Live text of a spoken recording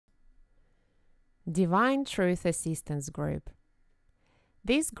Divine Truth Assistance Group.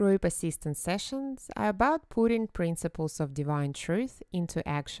 These group assistance sessions are about putting principles of divine truth into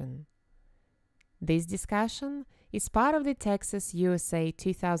action. This discussion is part of the Texas USA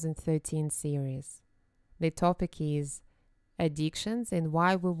 2013 series. The topic is Addictions and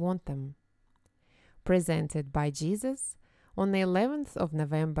Why We Want Them. Presented by Jesus on the 11th of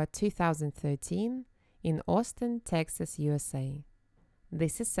November 2013 in Austin, Texas, USA.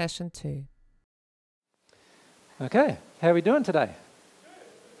 This is session 2. Okay, how are we doing today?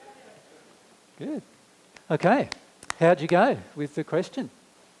 Good. Okay, how'd you go with the question?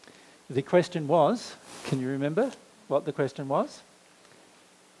 The question was, can you remember what the question was?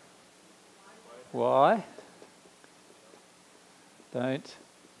 Why don't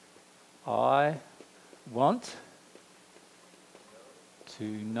I want to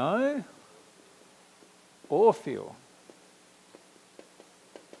know or feel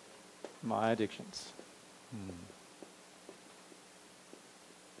my addictions?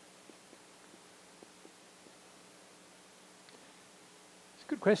 It's a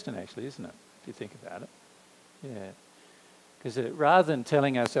good question, actually, isn't it? If you think about it. Yeah. Because rather than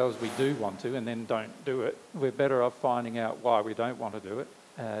telling ourselves we do want to and then don't do it, we're better off finding out why we don't want to do it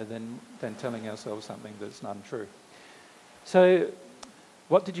than telling ourselves something that's untrue. So,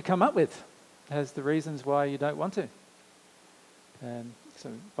 what did you come up with as the reasons why you don't want to? So,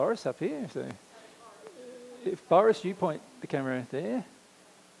 Boris up here. So, if Boris, you point the camera there,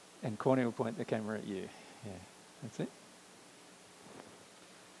 and Corny will point the camera at you. Yeah, that's it.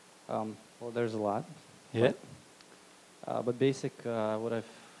 Well, there's a lot. Yeah. But what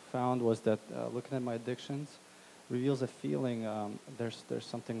I've found was that looking at my addictions reveals a feeling there's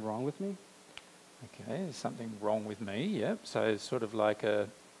something wrong with me. Okay, there's something wrong with me, yep. So it's sort of like how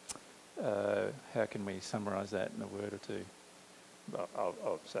can we summarise that in a word or two? Well,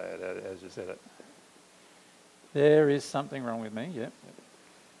 I'll say it as you said it. There is something wrong with me, yep.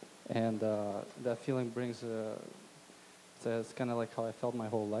 And that feeling brings, it's kind of like how I felt my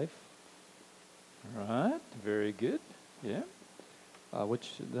whole life. Right, very good, yeah.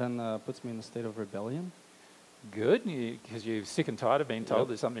 Which then puts me in a state of rebellion. Good, because you're sick and tired of being told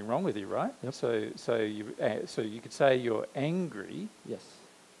there's something wrong with you, right? Yep. So you could say you're angry. Yes.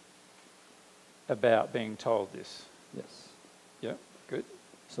 About being told this. Yes. Yep. Good.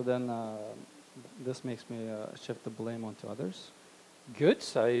 So then this makes me shift the blame onto others. Good.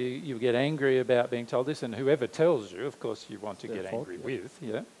 So you get angry about being told this, and whoever tells you, of course, you want to get angry with.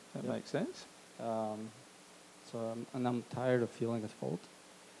 Yeah. That makes sense. And I'm tired of feeling at fault.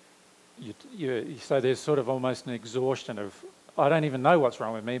 So there's sort of almost an exhaustion of, I don't even know what's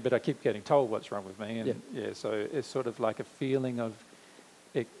wrong with me, but I keep getting told what's wrong with me. And so it's sort of like a feeling of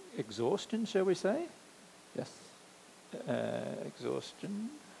exhaustion, shall we say? Yes. Exhaustion.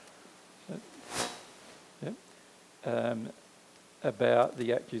 Yeah. About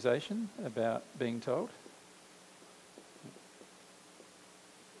the accusation, about being told.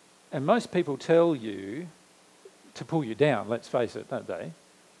 And most people tell you to pull you down, let's face it, don't they?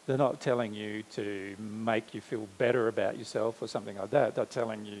 They're not telling you to make you feel better about yourself or something like that. They're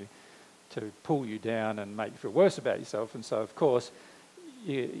telling you to pull you down and make you feel worse about yourself. And so, of course,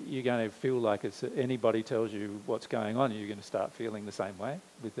 you're going to feel like if anybody tells you what's going on, you're going to start feeling the same way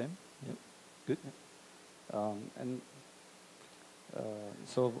with them. Yep. Good.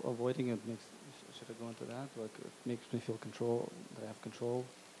 So avoiding it makes, should I go into that? Like, it makes me feel control, that I have control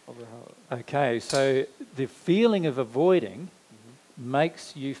over how... Okay, so the feeling of avoiding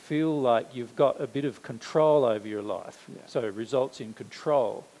makes you feel like you've got a bit of control over your life. Yeah. So it results in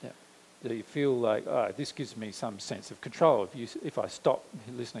control. Yeah. That you feel like, this gives me some sense of control. If I stop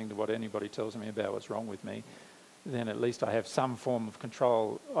listening to what anybody tells me about what's wrong with me, then at least I have some form of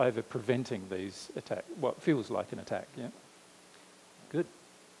control over preventing these attacks, what feels like an attack. Yeah. Good.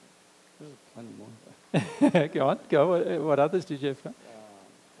 There's plenty more. Go on. What others did you have?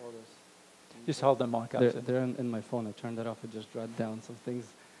 Just hold the mic up. They're in my phone. I turned that off. I just jotted down some things.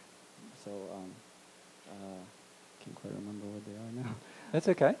 So can't quite remember what they are now. That's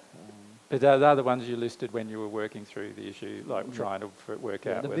okay. But they're the ones you listed when you were working through the issue, like trying to work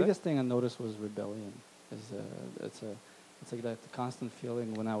out. The biggest thing I noticed was rebellion. It's like that constant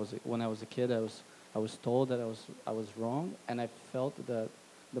feeling when I was a kid. I was told that I was wrong, and I felt that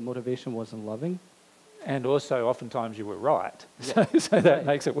the motivation wasn't loving. And also, oftentimes you were right, so that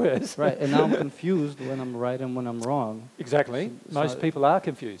makes it worse. Right, and now I'm confused when I'm right and when I'm wrong. Exactly. Most people are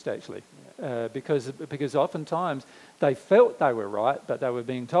confused, actually, because oftentimes they felt they were right, but they were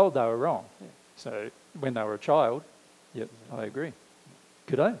being told they were wrong. Yeah. So when they were a child, yep, I agree.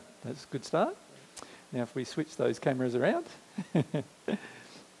 Good-o. That's a good start. Now, if we switch those cameras around.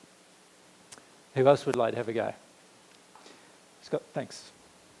 Who else would like to have a go? Scott, thanks.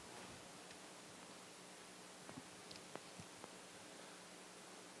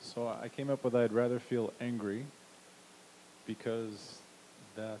 So I came up with I'd rather feel angry because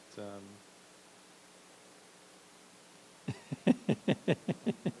that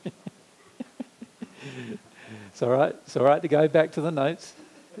It's all right. It's all right to go back to the notes.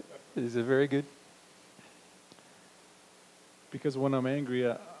 These are very good. because when I'm angry,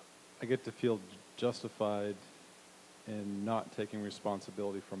 I get to feel justified in not taking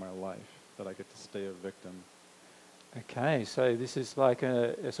responsibility for my life, that I get to stay a victim. Okay, so this is like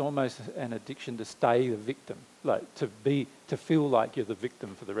it's almost an addiction to stay the victim, like to feel like you're the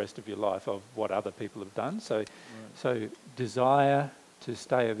victim for the rest of your life of what other people have done. So, Right. so desire to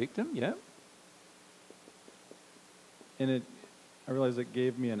stay a victim, yeah. And I realized it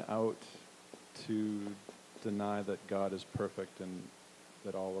gave me an out to deny that God is perfect and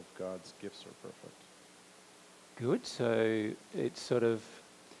that all of God's gifts are perfect. Good. So it's sort of,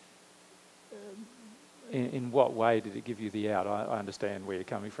 in what way did it give you the out? I understand where you're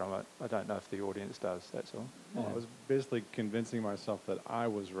coming from. I don't know if the audience does, that's all. Well, I was basically convincing myself that I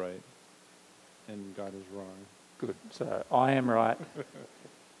was right and God is wrong. Good. So I am right.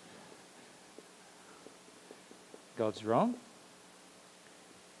 God's wrong.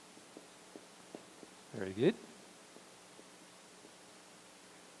 Very good.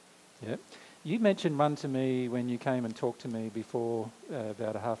 Yep. You mentioned one to me when you came and talked to me before,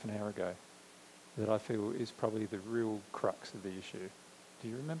 about a half an hour ago, that I feel is probably the real crux of the issue. Do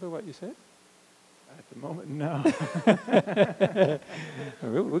you remember what you said? At the moment, no.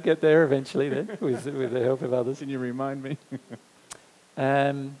 We'll get there eventually then, with the help of others. Can you remind me?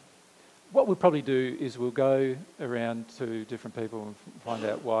 What we'll probably do is we'll go around to different people and find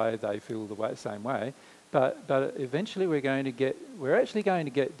out why they feel the same way. But eventually we're actually going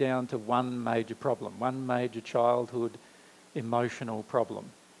to get down to one major problem, one major childhood emotional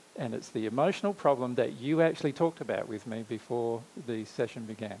problem. And it's the emotional problem that you actually talked about with me before the session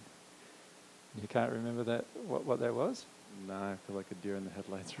began. You can't remember that what that was? No, I feel like a deer in the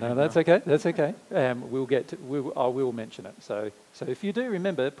headlights right No, now. that's okay. That's okay. I will mention it. So if you do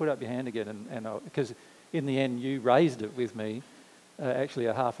remember, put up your hand again, and because in the end you raised it with me, actually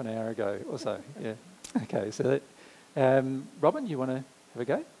a half an hour ago or so. Yeah. Okay. So that, Robin, you want to have a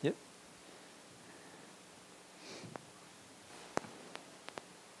go? Yep.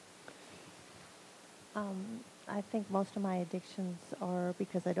 I think most of my addictions are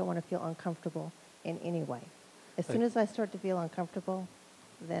because I don't want to feel uncomfortable in any way. As soon as I start to feel uncomfortable,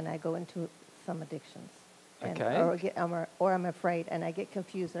 then I go into some addictions. Okay. Or I'm afraid, and I get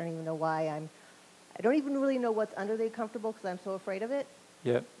confused. I don't even know why I don't even really know what's under the comfortable because I'm so afraid of it.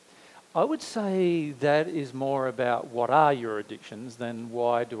 Yep. I would say that is more about what are your addictions than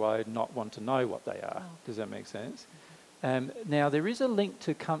why do I not want to know what they are. Oh. Does that make sense? Now, there is a link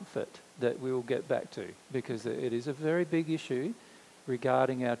to comfort that we will get back to because it is a very big issue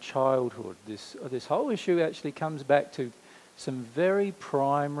regarding our childhood. This whole issue actually comes back to some very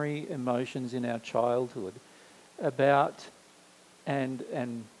primary emotions in our childhood about, and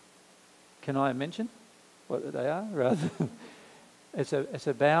can I mention what they are? Rather, it's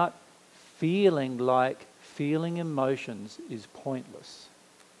about feeling like feeling emotions is pointless.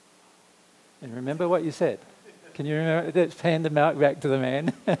 And remember what you said. Can you remember? Let's hand the mic back to the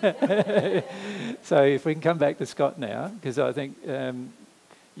man. So if we can come back to Scott now, because I think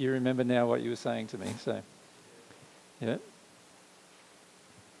you remember now what you were saying to me. So, yeah.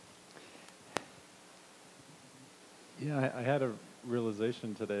 Yeah, I had a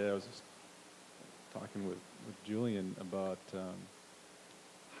realization today. I was just talking with Julian about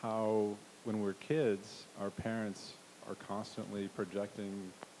how when we're kids, our parents are constantly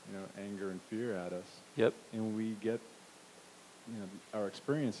projecting, anger and fear at us. Yep. And we get, our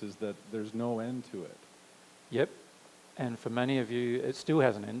experience is that there's no end to it. Yep. And for many of you, it still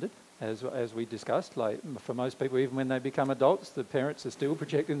hasn't ended, as we discussed. Like for most people, even when they become adults, the parents are still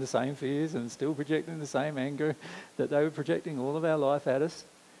projecting the same fears and still projecting the same anger that they were projecting all of our life at us.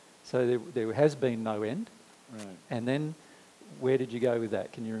 So there has been no end. Right. And then where did you go with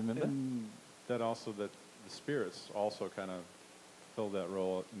that? Can you remember? And that also, that the spirits also kind of fill that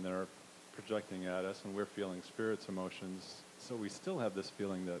role, and they're projecting at us, and we're feeling spirits' emotions. So we still have this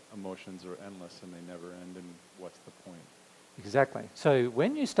feeling that emotions are endless and they never end, and what's the point? Exactly. So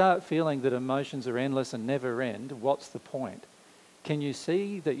when you start feeling that emotions are endless and never end, what's the point? Can you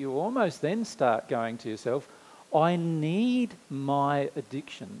see that you almost then start going to yourself, I need my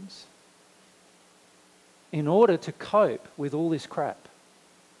addictions in order to cope with all this crap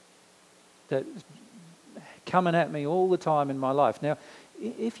that's coming at me all the time in my life. Now,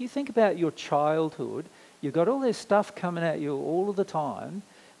 if you think about your childhood, you've got all this stuff coming at you all of the time,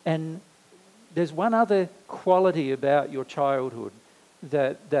 and there's one other quality about your childhood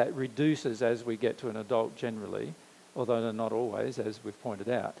that reduces as we get to an adult generally, although not always, as we've pointed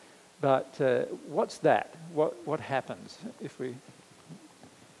out. But what's that? What happens if we...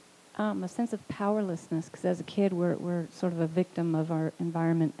 A sense of powerlessness, because as a kid we're sort of a victim of our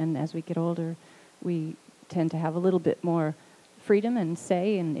environment, and as we get older we tend to have a little bit more freedom and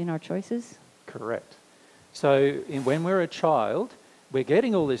say in our choices. Correct. So when we're a child, we're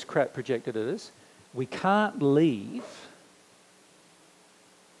getting all this crap projected at us. We can't leave.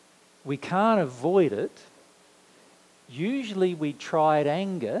 We can't avoid it. Usually we tried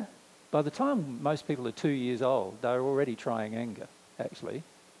anger. By the time most people are 2 years old, they're already trying anger, actually,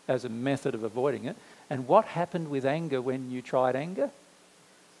 as a method of avoiding it. And what happened with anger when you tried anger?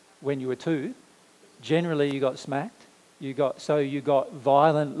 When you were 2, generally you got smacked. You got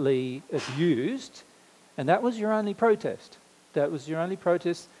violently abused, and that was your only protest. That was your only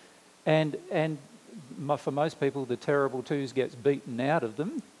protest, and for most people, the terrible twos gets beaten out of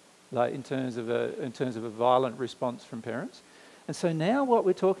them, like in terms of a violent response from parents. And so now what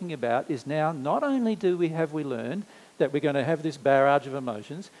we're talking about is now not only have we learned that we're going to have this barrage of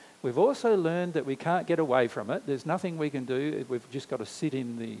emotions, we've also learned that we can't get away from it. There's nothing we can do. We've just got to sit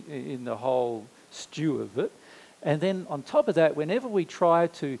in the whole stew of it. And then on top of that, whenever we try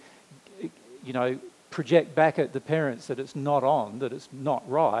to, project back at the parents that it's not on, that it's not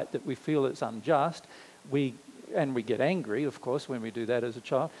right, that we feel it's unjust, we get angry, of course, when we do that as a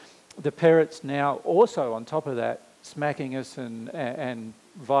child. The parents now also on top of that smacking us and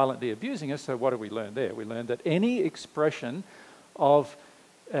violently abusing us. So what do we learn there? We learn that any expression of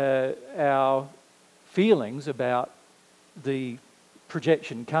our feelings about the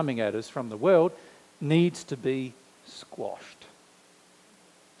projection coming at us from the world needs to be squashed,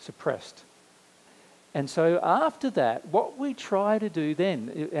 suppressed. And so after that, what we try to do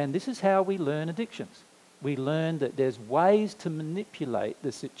then, and this is how we learn addictions, we learn that there's ways to manipulate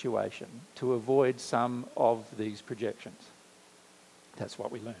the situation to avoid some of these projections. That's what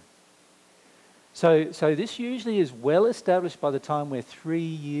we learn. So this usually is well established by the time we're 3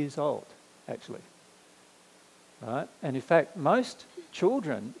 years old, actually. Right? And in fact, most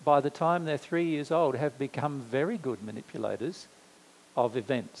children, by the time they're 3 years old, have become very good manipulators of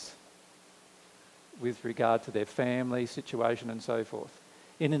events with regard to their family situation and so forth,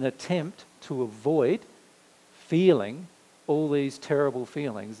 in an attempt to avoid feeling all these terrible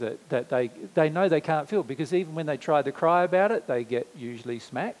feelings that they know they can't feel, because even when they try to cry about it, they get usually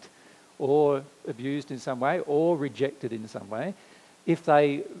smacked or abused in some way or rejected in some way. If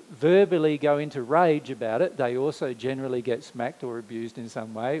they verbally go into rage about it, they also generally get smacked or abused in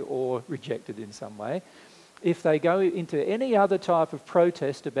some way or rejected in some way. If they go into any other type of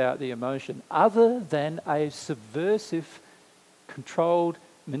protest about the emotion other than a subversive, controlled,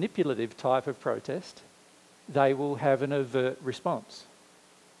 manipulative type of protest, they will have an overt response.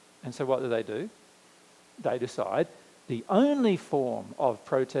 And so what do? They decide the only form of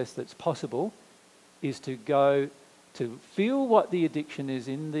protest that's possible is to go to feel what the addiction is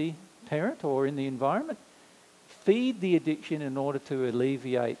in the parent or in the environment, feed the addiction in order to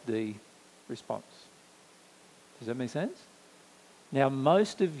alleviate the response. Does that make sense? Now,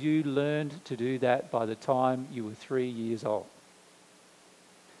 most of you learned to do that by the time you were 3 years old.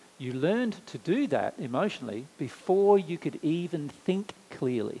 You learned to do that emotionally before you could even think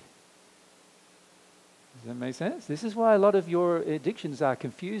clearly. Does that make sense? This is why a lot of your addictions are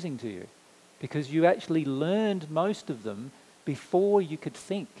confusing to you, because you actually learned most of them before you could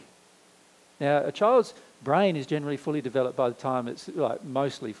think. Now, a child's brain is generally fully developed by the time it's, like,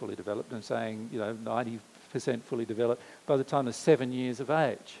 mostly fully developed. I'm saying, 90% fully developed by the time of 7 years of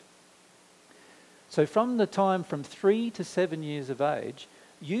age. So from the time from 3 to 7 years of age,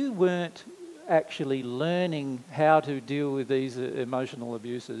 you weren't actually learning how to deal with these emotional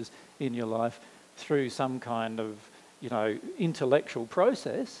abuses in your life through some kind of, intellectual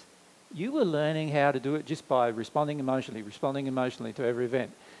process. You were learning how to do it just by responding emotionally to every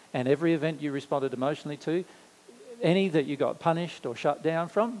event. And every event you responded emotionally to, any that you got punished or shut down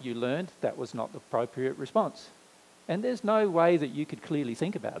from, you learned that was not the appropriate response. And there's no way that you could clearly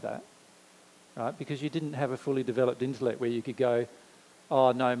think about that, right? Because you didn't have a fully developed intellect where you could go,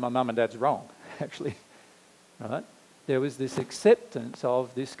 oh no, my mum and dad's wrong, actually, right? There was this acceptance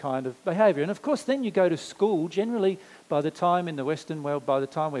of this kind of behaviour. And of course, then you go to school. Generally, by the time in the Western world, by the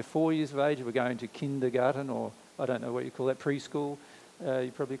time we're 4 years of age, we're going to kindergarten, or I don't know what you call that, preschool,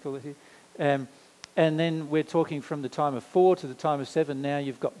 you probably call it here. And then we're talking from the time of 4 to the time of 7. Now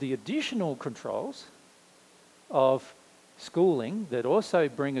you've got the additional controls of schooling that also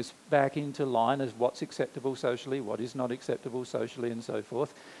bring us back into line as what's acceptable socially, what is not acceptable socially, and so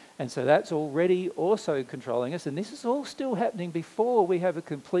forth. And so that's already also controlling us. And this is all still happening before we have a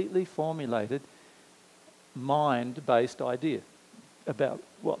completely formulated mind-based idea about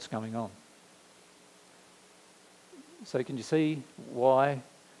what's going on. So can you see why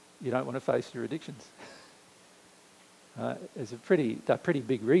you don't want to face your addictions? They're pretty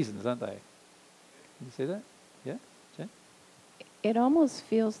big reasons, aren't they? Can you see that? Yeah? Jen? It almost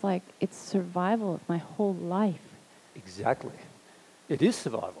feels like it's survival of my whole life. Exactly. It is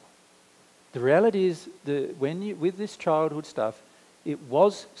survival. The reality is that with this childhood stuff, it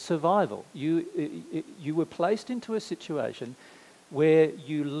was survival. You were placed into a situation where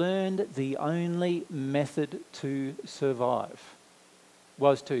you learned the only method to survive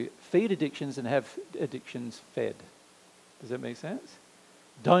was to feed addictions and have addictions fed. Does that make sense?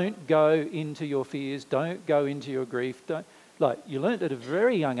 Don't go into your fears. Don't go into your grief. You learned at a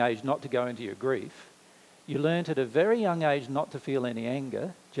very young age not to go into your grief. You learned at a very young age not to feel any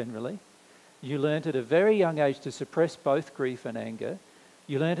anger, generally. You learned at a very young age to suppress both grief and anger.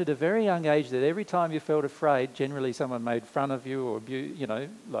 You learned at a very young age that every time you felt afraid, generally someone made fun of you or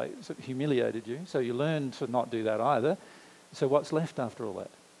humiliated you. So you learned to not do that either. So what's left after all that?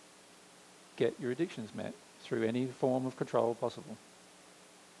 Get your addictions met through any form of control possible.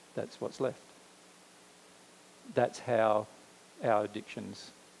 That's what's left. That's how our addictions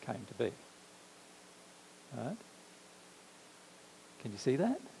came to be. Right? Can you see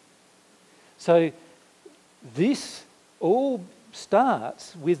that? So this all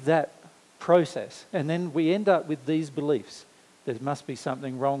starts with that process, and then we end up with these beliefs. There must be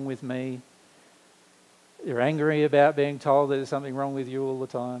something wrong with me. You're angry about being told there's something wrong with you all the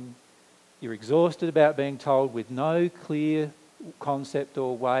time. You're exhausted about being told with no clear concept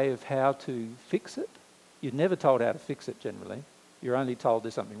or way of how to fix it. You're never told how to fix it generally. You're only told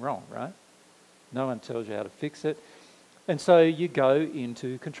there's something wrong, right? No one tells you how to fix it. And so you go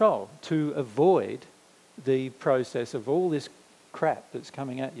into control to avoid the process of all this crap that's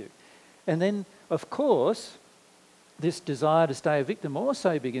coming at you. And then, of course, this desire to stay a victim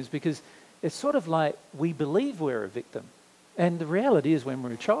also begins because it's sort of like we believe we're a victim. And the reality is when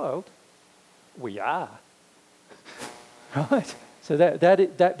we're a child, we are. Right? So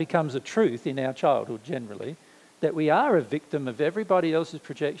that becomes a truth in our childhood generally, that we are a victim of everybody else's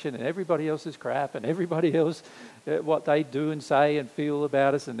projection and everybody else's crap and everybody else, what they do and say and feel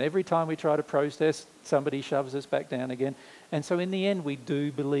about us. And every time we try to protest, somebody shoves us back down again. And so in the end, we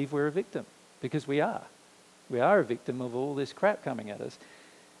do believe we're a victim because we are. We are a victim of all this crap coming at us.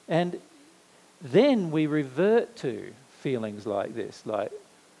 And then we revert to feelings like this, like,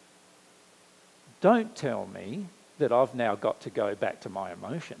 don't tell me that I've now got to go back to my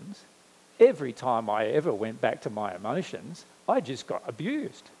emotions. Every time I ever went back to my emotions, I just got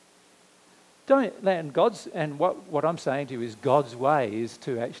abused. What I'm saying to you is God's way is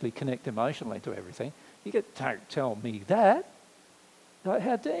to actually connect emotionally to everything. Don't tell me that. Like,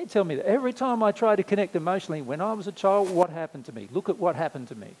 how dare you tell me that? Every time I try to connect emotionally, when I was a child, what happened to me? Look at what happened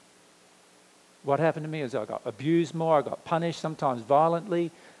to me. What happened to me is I got abused more, I got punished, sometimes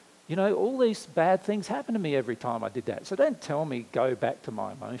violently. All these bad things happened to me every time I did that. So don't tell me go back to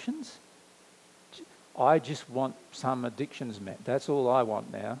my emotions. I just want some addictions met. That's all I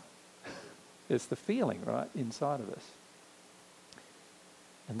want now. It's the feeling, right, inside of us.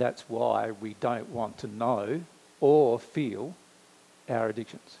 And that's why we don't want to know or feel our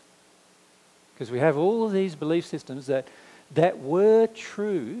addictions. Because we have all of these belief systems that were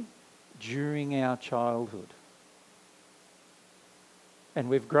true during our childhood. And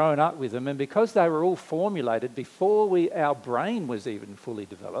we've grown up with them, and because they were all formulated before our brain was even fully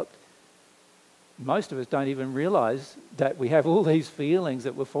developed, most of us don't even realise that we have all these feelings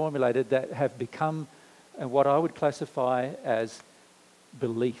that were formulated that have become what I would classify as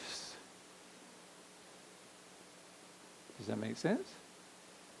beliefs. Does that make sense?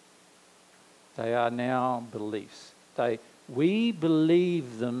 They are now beliefs. We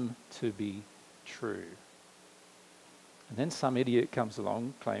believe them to be true. And then some idiot comes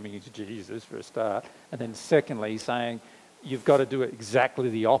along claiming he's Jesus for a start, and then secondly saying, you've got to do it exactly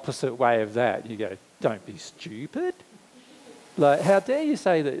the opposite way of that. You go, don't be stupid. Like, how dare you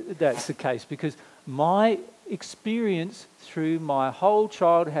say that that's the case? Because my experience through my whole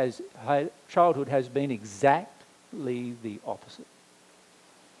childhood has been exactly the opposite.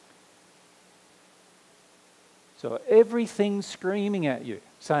 So everything's screaming at you,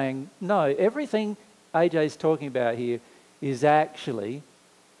 saying, no, everything AJ's talking about here is actually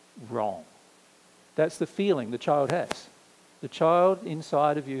wrong. That's the feeling the child has. The child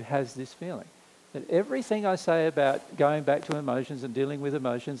inside of you has this feeling. That everything I say about going back to emotions and dealing with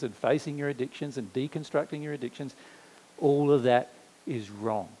emotions and facing your addictions and deconstructing your addictions, all of that is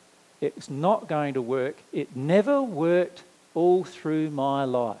wrong. It's not going to work. It never worked all through my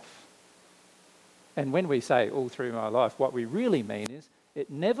life. And when we say all through my life, what we really mean is it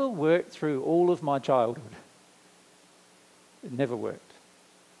never worked through all of my childhood. It never worked.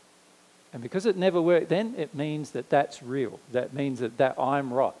 And because it never worked then, it means that that's real. That means that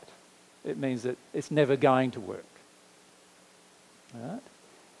I'm right. It means that it's never going to work. All right?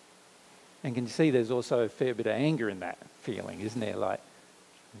 And can you see there's also a fair bit of anger in that feeling, isn't there? Like,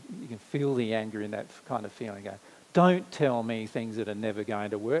 you can feel the anger in that kind of feeling. Going, don't tell me things that are never going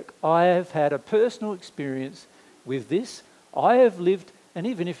to work. I have had a personal experience with this. I have lived, and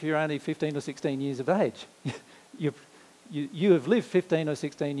even if you're only 15 or 16 years of age, you have lived 15 or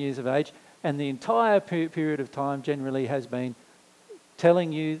 16 years of age, and the entire period of time generally has been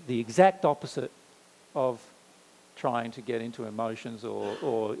telling you the exact opposite of trying to get into emotions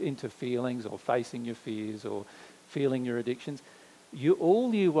or into feelings or facing your fears or feeling your addictions.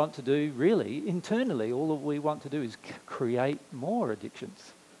 All you want to do, really, internally, all that we want to do is create more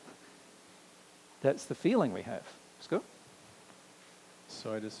addictions. That's the feeling we have. Scott?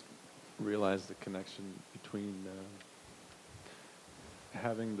 So I just realized the connection between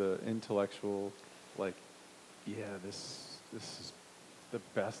having the intellectual, like, yeah, this is the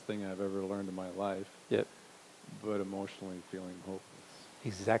best thing I've ever learned in my life. Yep. But emotionally feeling hopeless.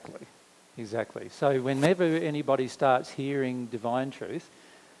 Exactly. So whenever anybody starts hearing divine truth,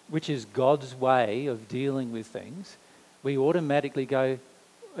 which is God's way of dealing with things, we automatically go,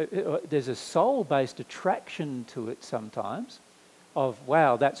 there's a soul-based attraction to it sometimes of,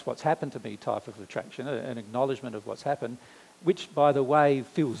 wow, that's what's happened to me type of attraction, an acknowledgement of what's happened, which, by the way,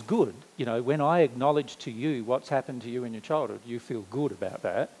 feels good. You know, when I acknowledge to you what's happened to you in your childhood, you feel good about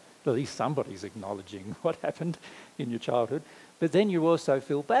that. At least somebody's acknowledging what happened in your childhood. But then you also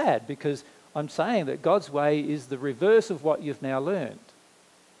feel bad because I'm saying that God's way is the reverse of what you've now learned.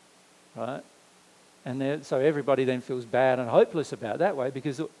 Right? And so everybody then feels bad and hopeless about that way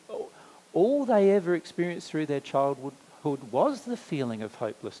because all they ever experienced through their childhood was the feeling of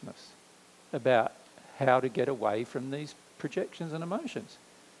hopelessness about how to get away from these projections and emotions.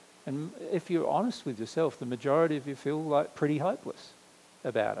 And if you're honest with yourself, the majority of you feel like pretty hopeless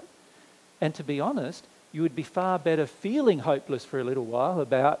about it. And to be honest, you would be far better feeling hopeless for a little while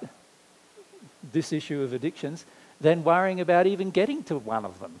about this issue of addictions than worrying about even getting to one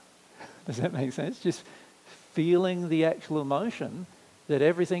of them. Does that make sense? Just feeling the actual emotion that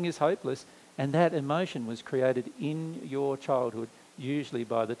everything is hopeless, and that emotion was created in your childhood, usually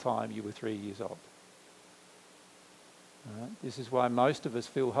by the time you were 3 years old. All right? This is why most of us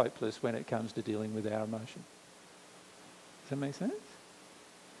feel hopeless when it comes to dealing with our emotion. Does that make sense?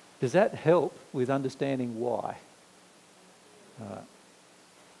 Does that help with understanding why? All right.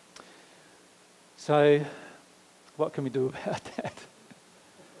 So, what can we do about that?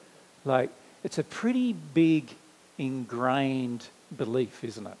 Like, it's a pretty big ingrained belief,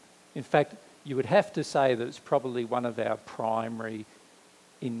 isn't it? In fact, you would have to say that it's probably one of our primary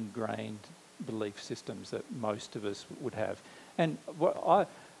ingrained belief systems that most of us would have. And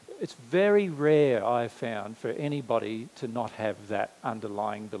it's very rare, I've found, for anybody to not have that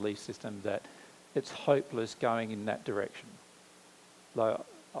underlying belief system that it's hopeless going in that direction. Like,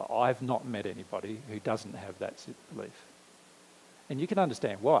 I've not met anybody who doesn't have that belief. And you can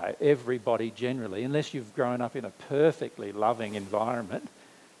understand why. Everybody generally, unless you've grown up in a perfectly loving environment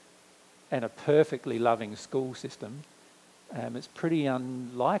and a perfectly loving school system, it's pretty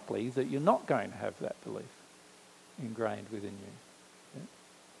unlikely that you're not going to have that belief ingrained within you,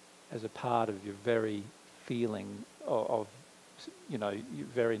 yeah? As a part of your very feeling of your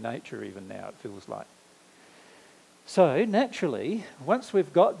very nature even now, it feels like. So naturally, once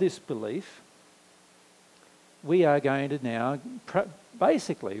we've got this belief, we are going to now,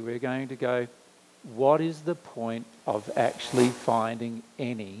 we're going to go, what is the point of actually finding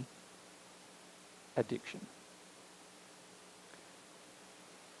any addiction?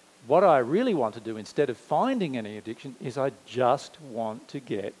 What I really want to do instead of finding any addiction is I just want to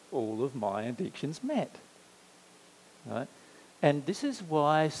get all of my addictions met. Right? And this is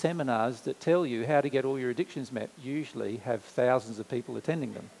why seminars that tell you how to get all your addictions met usually have thousands of people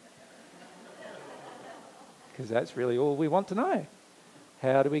attending them. Because that's really all we want to know.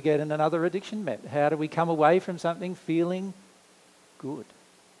 How do we get another addiction met? How do we come away from something feeling good?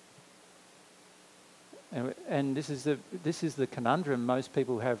 And this is the conundrum most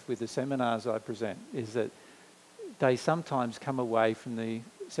people have with the seminars I present, is that they sometimes come away from the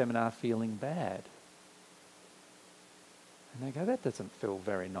seminar feeling bad. And they go, that doesn't feel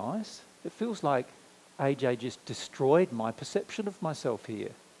very nice. it feels like AJ just destroyed my perception of myself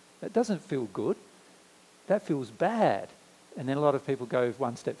here. That doesn't feel good. That feels bad. And then a lot of people go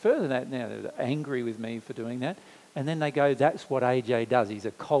one step further than that. Now they're angry with me for doing that. And then they go, that's what AJ does. He's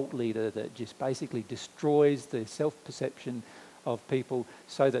a cult leader that just basically destroys the self-perception of people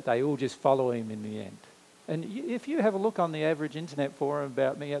so that they all just follow him in the end. And if you have a look on the average internet forum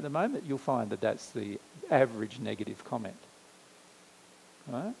about me at the moment, you'll find that that's the average negative comment.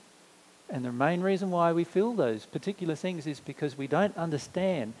 Right? And the main reason why we feel those particular things is because we don't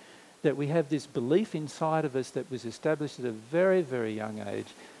understand that we have this belief inside of us that was established at a very, very young age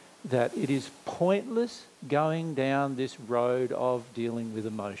that it is pointless going down this road of dealing with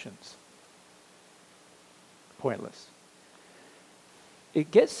emotions. Pointless.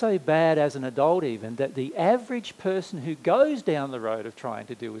 It gets so bad as an adult even that the average person who goes down the road of trying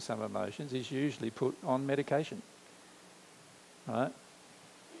to deal with some emotions is usually put on medication. Right?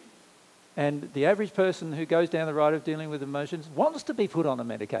 And the average person who goes down the road of dealing with emotions wants to be put on a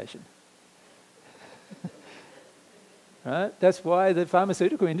medication. Right? That's why the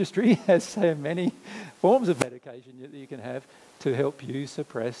pharmaceutical industry has so many forms of medication that you can have to help you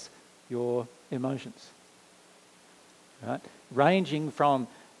suppress your emotions. Right? Ranging from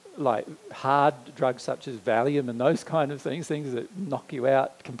like hard drugs such as Valium and those kind of things that knock you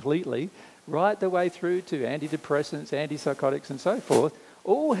out completely, right the way through to antidepressants, antipsychotics and so forth,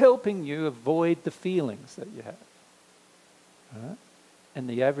 all helping you avoid the feelings that you have. Right? And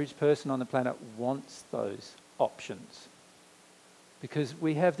the average person on the planet wants those options. Because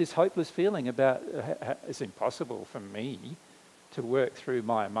we have this hopeless feeling about it's impossible for me to work through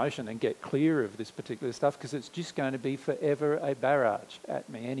my emotion and get clear of this particular stuff because it's just going to be forever a barrage at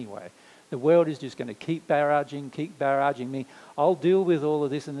me anyway. The world is just going to keep barraging me. I'll deal with all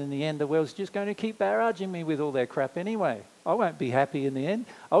of this and in the end the world's just going to keep barraging me with all their crap anyway. I won't be happy in the end.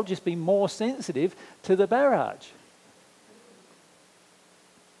 I'll just be more sensitive to the barrage.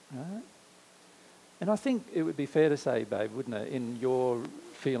 Right? And I think it would be fair to say, babe, wouldn't it, in your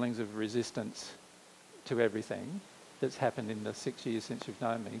feelings of resistance to everything that's happened in the 6 years since you've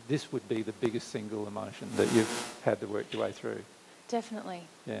known me, this would be the biggest single emotion that you've had to work your way through. Definitely.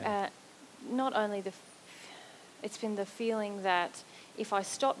 Yeah. Not only it's been the feeling that if I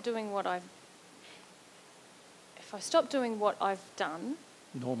stop doing what I've done,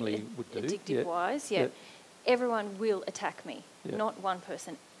 normally would do, addictive-wise, everyone will attack me. Not one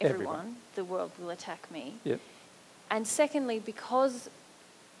person, everyone. The world will attack me. And secondly, because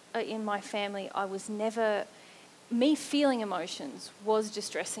in my family I was never... Me feeling emotions was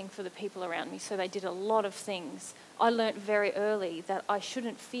distressing for the people around me, so they did a lot of things. I learnt very early that I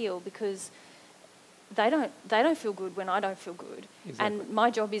shouldn't feel because they don't feel good when I don't feel good. Exactly. And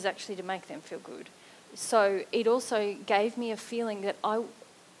my job is actually to make them feel good. So it also gave me a feeling that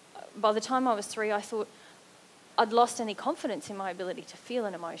by the time I was 3, I thought I'd lost any confidence in my ability to feel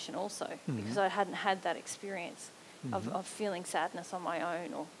an emotion also, because I hadn't had that experience of feeling sadness on my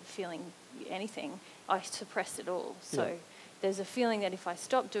own or feeling anything. I suppressed it all. So there's a feeling that if I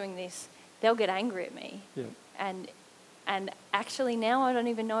stop doing this, they'll get angry at me. And actually now I don't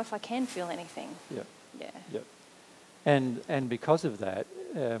even know if I can feel anything. And because of that,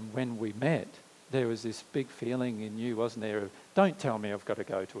 when we met, there was this big feeling in you, wasn't there, of don't tell me I've got to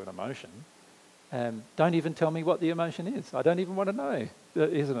go to an emotion. Don't even tell me what the emotion is. I don't even want to know,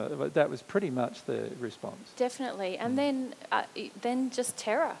 isn't it? That was pretty much the response. Definitely. And then just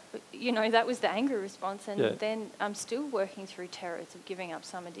terror. You know, that was the angry response. And then I'm still working through terrors of giving up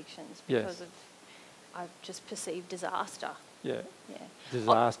some addictions because I've just perceived disaster.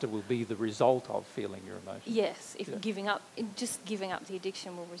 Disaster will be the result of feeling your emotions. Yes, if giving up the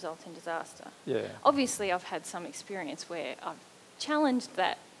addiction will result in disaster. Obviously, I've had some experience where I've challenged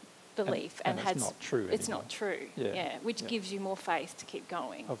that belief and had it's not true. It's not true. Which gives you more faith to keep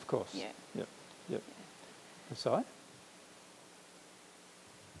going. Of course. Aside?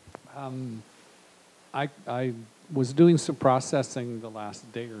 I was doing some processing the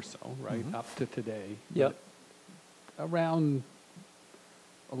last day or so, right, up to today. Around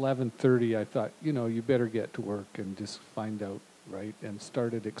 11:30, I thought, you better get to work and just find out, right, and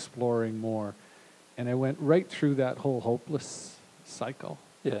started exploring more. And I went right through that whole hopeless cycle.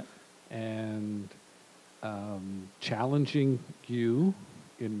 And challenging you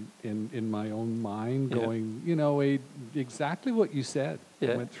in my own mind, going, exactly what you said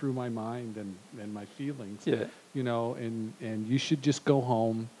went through my mind and my feelings, and you should just go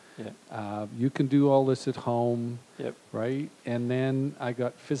home. You can do all this at home, right? And then I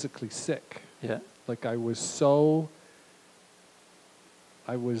got physically sick. Like I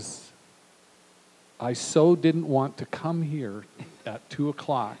so didn't want to come here at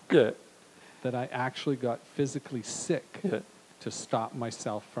 2:00 that I actually got physically sick to stop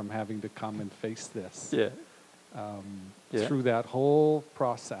myself from having to come and face this. Through that whole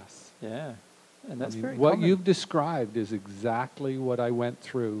process. Yeah. And that's very what common. you've described is exactly what I went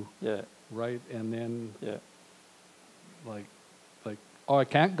through. Yeah. Right? And then like oh, I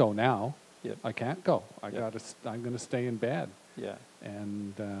can't go now. Yep. I can't go. I'm going to stay in bed. Yeah.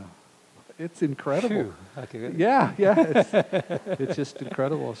 And it's incredible. Okay. Yeah. It's just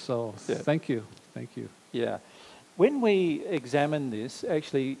incredible. So thank you. Yeah. When we examine this,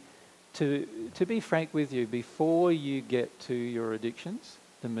 actually, to be frank with you, before you get to your addictions,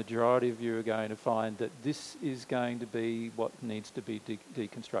 the majority of you are going to find that this is going to be what needs to be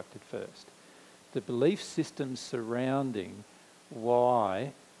deconstructed first. The belief systems surrounding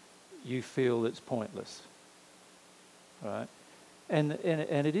why you feel it's pointless, right? And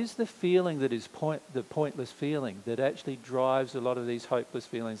it is the feeling that is the pointless feeling that actually drives a lot of these hopeless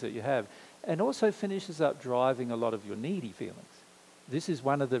feelings that you have, and also finishes up driving a lot of your needy feelings. This is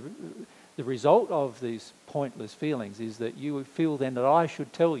one of the result of these pointless feelings is that you feel then that I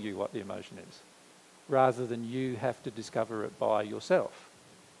should tell you what the emotion is, rather than you have to discover it by yourself,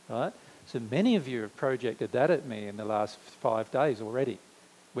 right? So many of you have projected that at me in the last 5 days already,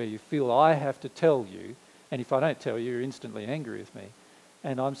 where you feel I have to tell you, and if I don't tell you, you're instantly angry with me.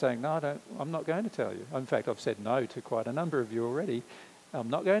 And I'm saying, no, I'm not going to tell you. In fact, I've said no to quite a number of you already. I'm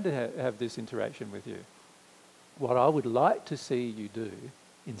not going to have this interaction with you. What I would like to see you do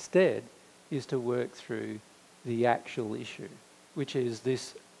instead is to work through the actual issue, which is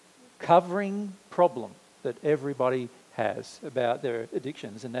this covering problem that everybody has about their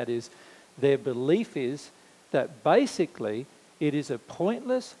addictions, and that is their belief is that basically it is a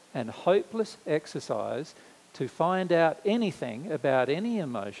pointless and hopeless exercise to find out anything about any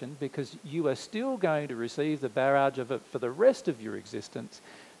emotion, because you are still going to receive the barrage of it for the rest of your existence.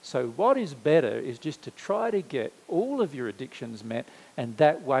 So what is better is just to try to get all of your addictions met, and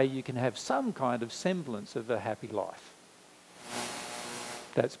that way you can have some kind of semblance of a happy life.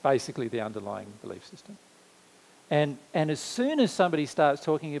 That's basically the underlying belief system. And as soon as somebody starts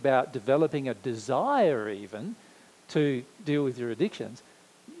talking about developing a desire even to deal with your addictions,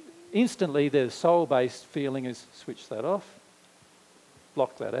 instantly the soul-based feeling is switch that off,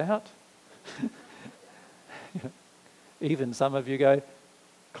 block that out. Even some of you go,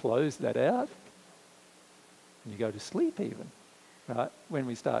 close that out, and you go to sleep even, right? When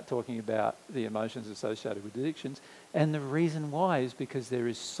we start talking about the emotions associated with addictions. And the reason why is because there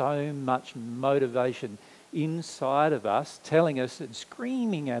is so much motivation inside of us telling us and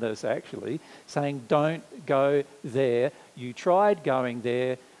screaming at us actually, saying don't go there. You tried going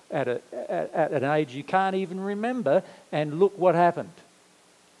there at an age you can't even remember, and look what happened.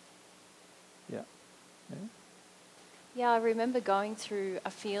 Yeah, I remember going through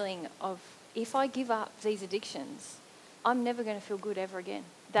a feeling of, if I give up these addictions, I'm never going to feel good ever again.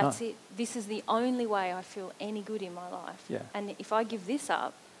 That's it. This is the only way I feel any good in my life. Yeah. And if I give this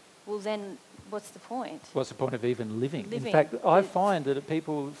up, well then what's the point? What's the point of even living? In fact, I find that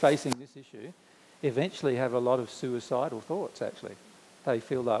people facing this issue eventually have a lot of suicidal thoughts actually. They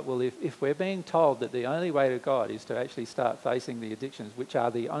feel like, well, if we're being told that the only way to God is to actually start facing the addictions, which are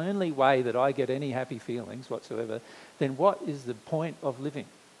the only way that I get any happy feelings whatsoever, then what is the point of living?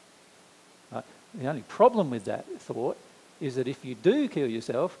 The only problem with that thought is that if you do kill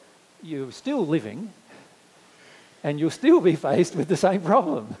yourself, you're still living and you'll still be faced with the same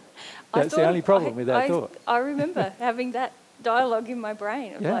problem. That's the only problem with that thought. I remember having that dialogue in my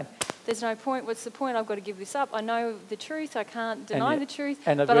brain of like, there's no point, what's the point? I've got to give this up. I know the truth, I can't deny the truth,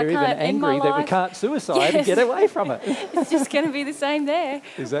 and but I can't end my life. And we're even angry that we can't suicide and get away from it. It's just going to be the same there.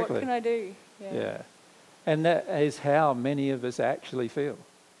 Exactly. What can I do? Yeah. And that is how many of us actually feel.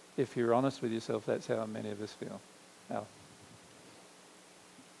 If you're honest with yourself, that's how many of us feel. Al?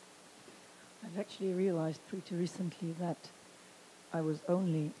 I've actually realized pretty recently that I was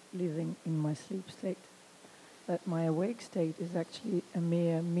only living in my sleep state. That my awake state is actually a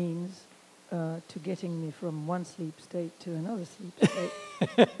mere means to getting me from one sleep state to another sleep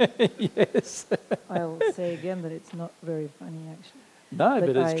state. Yes. I'll say again that it's not very funny, actually. No,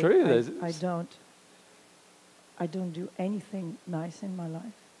 but it's true. I don't do anything nice in my life.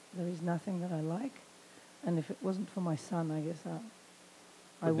 There is nothing that I like. And if it wasn't for my son, I guess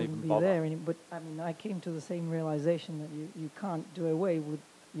I wouldn't be there. But I mean, I came to the same realization that you can't do away with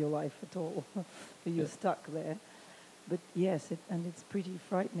your life at all. You're stuck there. But yes, it's pretty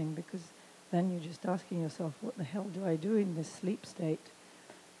frightening, because then you're just asking yourself, what the hell do I do in this sleep state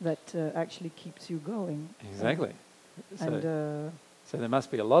that actually keeps you going? Exactly. So there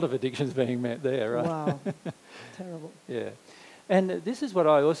must be a lot of addictions being met there, right? Wow. Terrible. Yeah. And this is what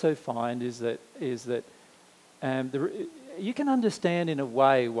I also find is that you can understand in a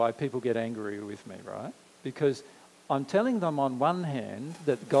way why people get angry with me, right? Because I'm telling them on one hand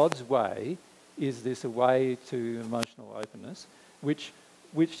that God's way is this way to emotional openness, which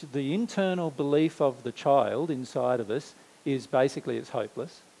the internal belief of the child inside of us is basically it's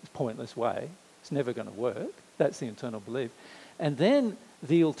hopeless, it's a pointless way, it's never going to work. That's the internal belief. And then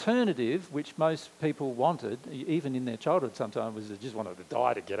the alternative, which most people wanted, even in their childhood sometimes, was they just wanted to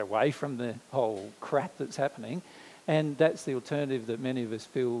die to get away from the whole crap that's happening. And that's the alternative that many of us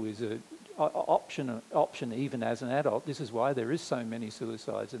feel is an option even as an adult. This is why there is so many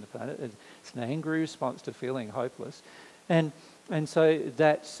suicides in the planet. It's an angry response to feeling hopeless. And so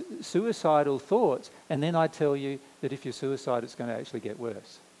that's suicidal thoughts. And then I tell you that if you're suicide, it's going to actually get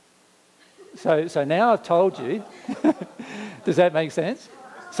worse. So now I've told you. Does that make sense?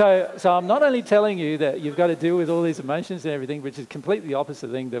 So I'm not only telling you that you've got to deal with all these emotions and everything, which is completely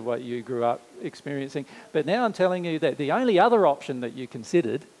opposite thing to what you grew up experiencing, but now I'm telling you that the only other option that you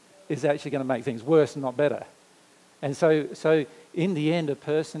considered is actually going to make things worse and not better. And so in the end, a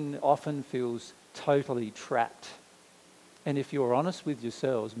person often feels totally trapped. And if you're honest with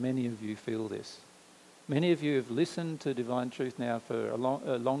yourselves, many of you feel this. Many of you have listened to Divine Truth now for a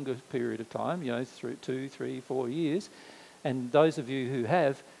longer period of time, through 2, 3, 4 years. And those of you who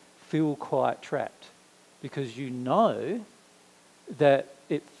have feel quite trapped because you know that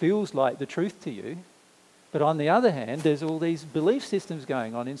it feels like the truth to you. But on the other hand, there's all these belief systems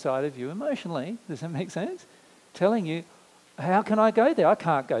going on inside of you emotionally. Does that make sense? Telling you, how can I go there? I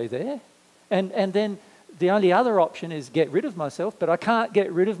can't go there. And then the only other option is get rid of myself, but I can't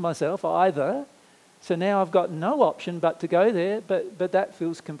get rid of myself either. So now I've got no option but to go there, but that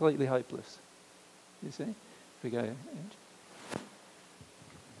feels completely hopeless. You see? If we go, Ange.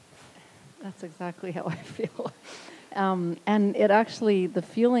 That's exactly how I feel. And it actually, the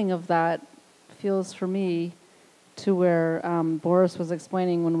feeling of that feels for me to where Boris was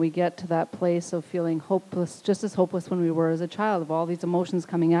explaining when we get to that place of feeling hopeless, just as hopeless when we were as a child, of all these emotions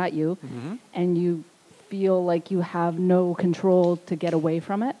coming at you, and you feel like you have no control to get away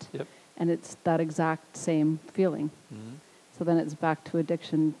from it. Yep. And it's that exact same feeling. So then it's back to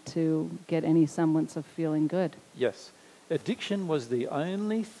addiction to get any semblance of feeling good. Yes. Addiction was the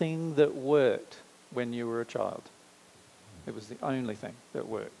only thing that worked when you were a child. It was the only thing that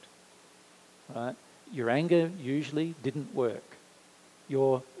worked. Right? Your anger usually didn't work.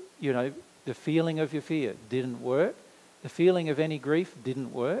 The feeling of your fear didn't work. The feeling of any grief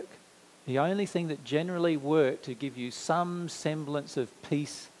didn't work. The only thing that generally worked to give you some semblance of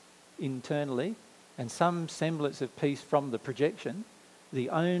peace internally and some semblance of peace from the projection, the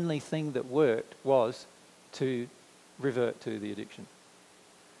only thing that worked was to revert to the addiction.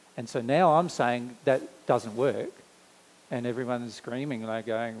 And so now I'm saying that doesn't work, and everyone's screaming like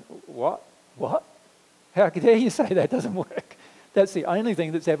going, what? How dare you say that doesn't work? That's the only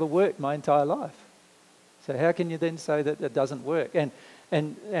thing that's ever worked my entire life. So how can you then say that it doesn't work? And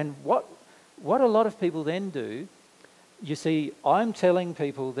what a lot of people then do, you see, I'm telling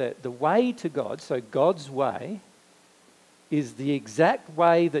people that the way to God, so God's way, is the exact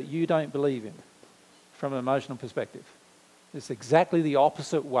way that you don't believe in from an emotional perspective. It's exactly the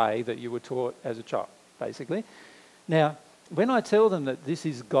opposite way that you were taught as a child, basically. Now, when I tell them that this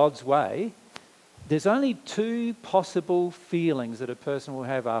is God's way, there's only two possible feelings that a person will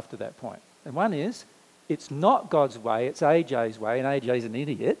have after that point. And one is, it's not God's way, it's AJ's way, and AJ's an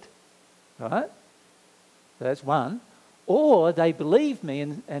idiot, right? So that's one. Or they believe me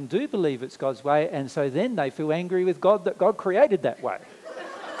and do believe it's God's way, and so then they feel angry with God that God created that way.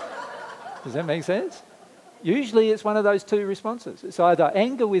 Does that make sense? Usually it's one of those two responses. It's either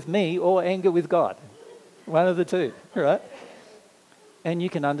anger with me or anger with God. One of the two, right? And you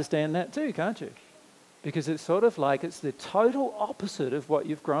can understand that too, can't you? Because it's sort of like it's the total opposite of what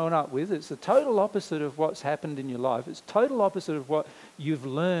you've grown up with. It's the total opposite of what's happened in your life. It's total opposite of what you've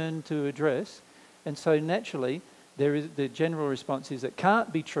learned to address. And so naturally, the general response is it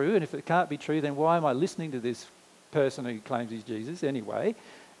can't be true, and if it can't be true, then why am I listening to this person who claims he's Jesus anyway?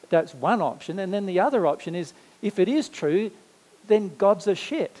 That's one option. And then the other option is, if it is true, then God's a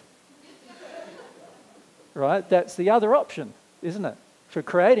shit. Right? That's the other option, isn't it? For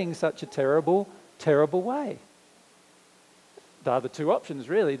creating such a terrible, terrible way. They are the two options,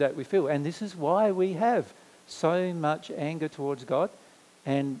 really, that we feel. And this is why we have so much anger towards God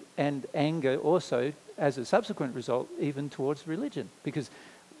and anger also as a subsequent result, even towards religion. Because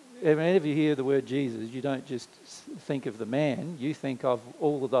whenever you hear the word Jesus, you don't just think of the man, you think of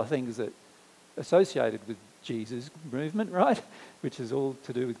all of the things that associated with Jesus movement, right? Which is all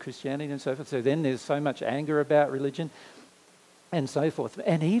to do with Christianity and so forth. So then there's so much anger about religion. and so forth.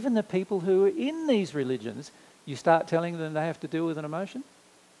 And even the people who are in these religions, you start telling them they have to deal with an emotion,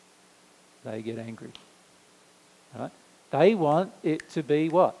 they get angry. Right? They want it to be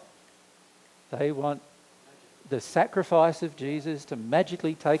what? They want the sacrifice of Jesus to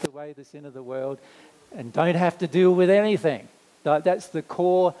magically take away the sin of the world and don't have to deal with anything. That's the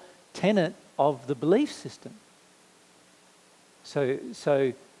core tenet of the belief system.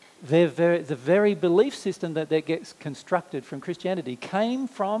 So the very belief system that gets constructed from Christianity came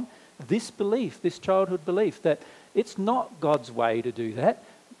from this belief, this childhood belief, that it's not God's way to do that.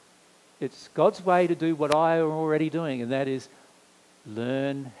 It's God's way to do what I am already doing, and that is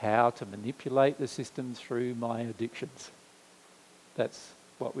learn how to manipulate the system through my addictions. That's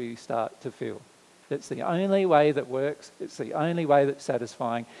what we start to feel. It's the only way that works. It's the only way that's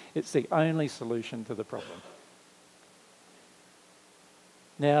satisfying. It's the only solution to the problem.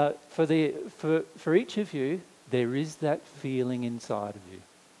 Now, for each of you, there is that feeling inside of you.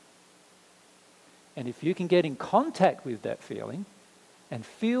 And if you can get in contact with that feeling and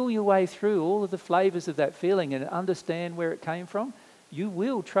feel your way through all of the flavours of that feeling and understand where it came from, you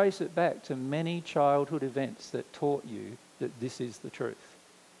will trace it back to many childhood events that taught you that this is the truth.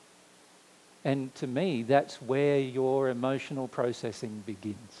 And to me, that's where your emotional processing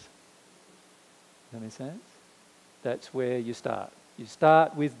begins. Does that make sense? That's where you start. You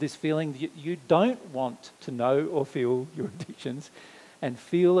start with this feeling that you don't want to know or feel your addictions and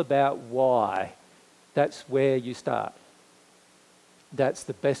feel about why. That's where you start. That's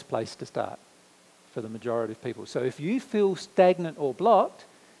the best place to start for the majority of people. So if you feel stagnant or blocked,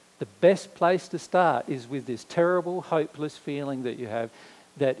 the best place to start is with this terrible, hopeless feeling that you have,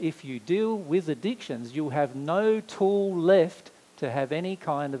 that if you deal with addictions, you'll have no tool left to have any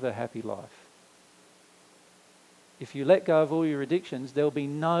kind of a happy life. If you let go of all your addictions, there'll be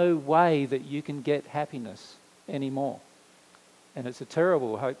no way that you can get happiness anymore. And it's a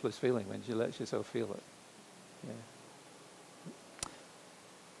terrible, hopeless feeling when you let yourself feel it.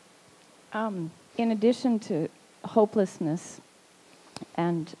 Yeah. In addition to hopelessness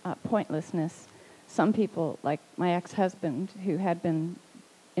and pointlessness, some people, like my ex-husband, who had been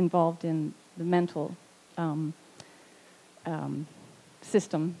involved in the mental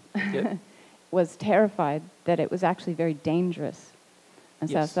system, yep. was terrified that it was actually very dangerous. And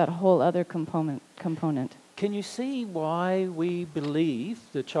so that's that whole other component. Can you see why we believe,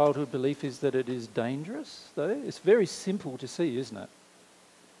 the childhood belief is that it is dangerous, though? It's very simple to see, isn't it?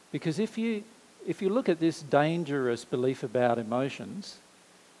 Because if you look at this dangerous belief about emotions,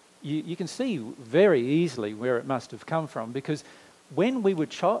 you can see very easily where it must have come from, because when we were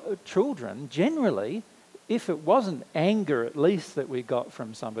children, generally, if it wasn't anger at least that we got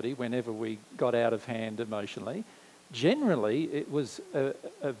from somebody whenever we got out of hand emotionally, generally it was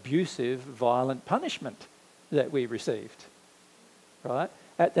abusive, violent punishment that we received, right?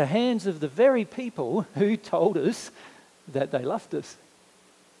 At the hands of the very people who told us that they loved us,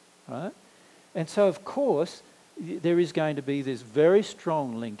 right? And so, of course, there is going to be this very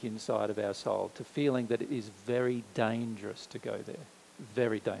strong link inside of our soul to feeling that it is very dangerous to go there,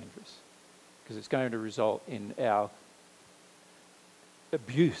 very dangerous, because it's going to result in our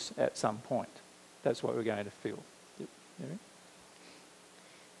abuse at some point. That's what we're going to feel. Mary?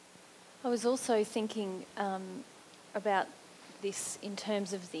 I was also thinking about this in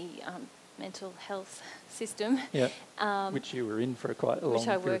terms of the mental health system. Yeah, which you were in for quite a long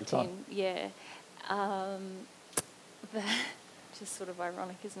period of time. Which I worked in, yeah. Which is sort of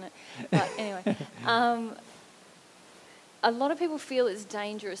ironic, isn't it? But anyway, a lot of people feel it's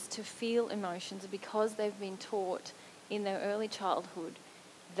dangerous to feel emotions because they've been taught in their early childhood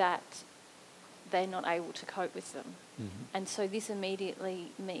that they're not able to cope with them. Mm-hmm. And so this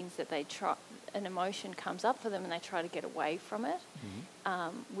immediately means that an emotion comes up for them and they try to get away from it,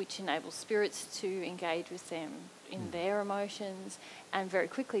 which enables spirits to engage with them in their emotions, and very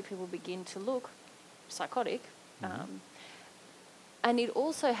quickly people begin to look psychotic. And it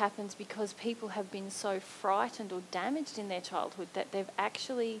also happens because people have been so frightened or damaged in their childhood that they've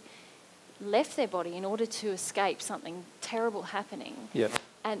actually left their body in order to escape something terrible happening. Yep.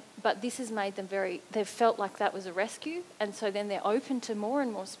 But this has made them they've felt like that was a rescue, and so then they're open to more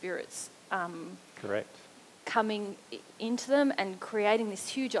and more spirits Correct. coming into them and creating this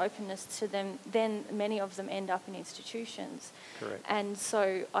huge openness to them. Then many of them end up in institutions. Correct. And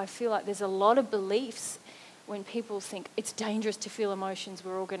so I feel like there's a lot of beliefs when people think it's dangerous to feel emotions,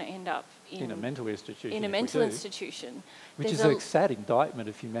 we're all going to end up in a mental institution. In a mental institution. Which is a sad indictment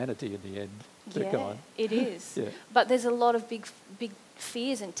of humanity in the end. Yeah, it is. Yeah. But there's a lot of big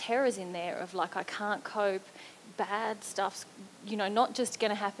fears and terrors in there of like, I can't cope, bad stuff's, not just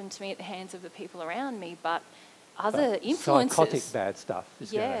going to happen to me at the hands of the people around me, but other influences. Psychotic bad stuff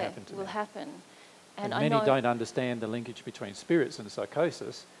is going to happen to them. will happen. And many don't understand the linkage between spirits and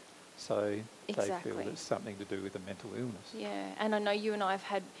psychosis, so they feel it's something to do with a mental illness. Yeah, and I know you and I have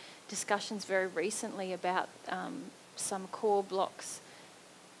had discussions very recently about some core blocks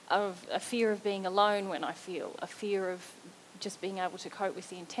of a fear of being alone when I feel, a fear of just being able to cope with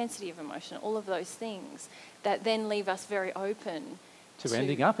the intensity of emotion, all of those things that then leave us very open to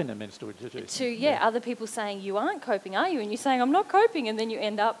ending up in a mental institution. To, other people saying, you aren't coping, are you? And you're saying, I'm not coping, and then you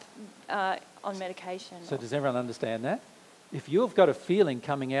end up on medication. So does everyone understand that? If you've got a feeling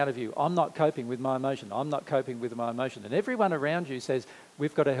coming out of you, I'm not coping with my emotion, I'm not coping with my emotion, and everyone around you says,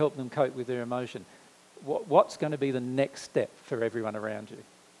 we've got to help them cope with their emotion, what's going to be the next step for everyone around you?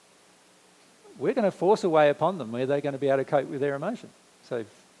 We're going to force a way upon them where they're going to be able to cope with their emotion. So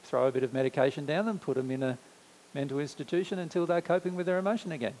throw a bit of medication down them, put them in a mental institution until they're coping with their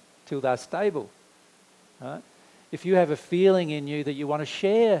emotion again, till they're stable. Right? If you have a feeling in you that you want to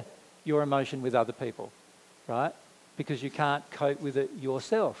share your emotion with other people, right, because you can't cope with it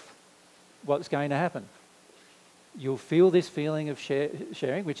yourself, what's going to happen? You'll feel this feeling of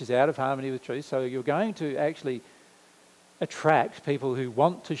sharing, which is out of harmony with truth, so you're going to actually attract people who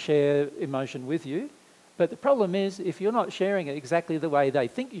want to share emotion with you. But the problem is, if you're not sharing it exactly the way they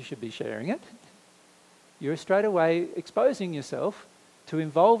think you should be sharing it, you're straight away exposing yourself to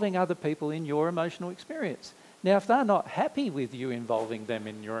involving other people in your emotional experience. Now, if they're not happy with you involving them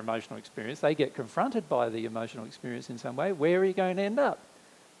in your emotional experience, they get confronted by the emotional experience in some way, where are you going to end up?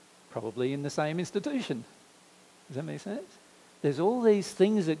 Probably in the same institution. Does that make sense? There's all these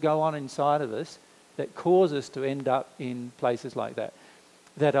things that go on inside of us that cause us to end up in places like that,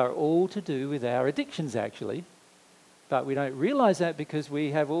 that are all to do with our addictions, actually. But we don't realise that because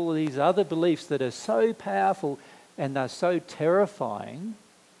we have all these other beliefs that are so powerful and are so terrifying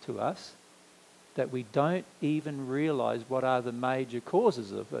to us that we don't even realise what are the major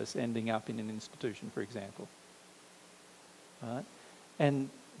causes of us ending up in an institution, for example. Right? And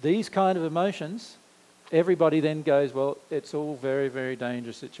these kind of emotions, everybody then goes, well, it's all very, very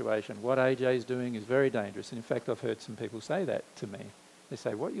dangerous situation. What AJ's doing is very dangerous. And in fact, I've heard some people say that to me. They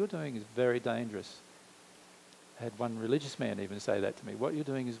say, what you're doing is very dangerous. I had one religious man even say that to me. What you're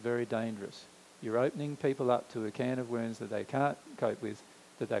doing is very dangerous. You're opening people up to a can of worms that they can't cope with,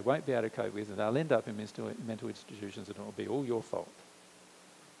 that they won't be able to cope with, and they'll end up in mental institutions, and it will be all your fault.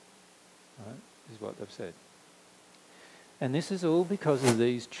 Right? Is what they've said. And this is all because of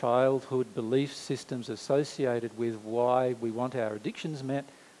these childhood belief systems associated with why we want our addictions met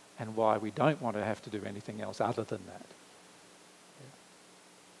and why we don't want to have to do anything else other than that. Yeah.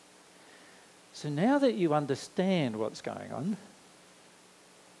 So now that you understand what's going on,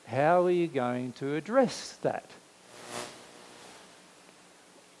 how are you going to address that?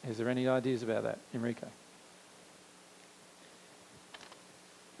 Is there any ideas about that, Enrico?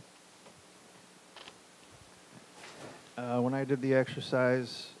 When I did the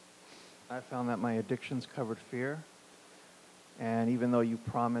exercise, I found that my addictions covered fear. And even though you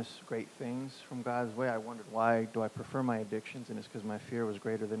promise great things from God's way, I wondered, why do I prefer my addictions? And it's because my fear was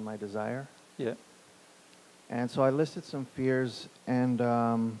greater than my desire. Yeah. And so I listed some fears and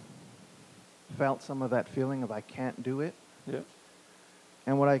felt some of that feeling of I can't do it. Yeah.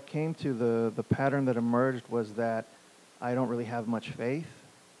 And what I came to, the pattern that emerged was that I don't really have much faith.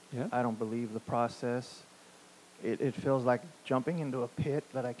 Yeah. I don't believe the process. It feels like jumping into a pit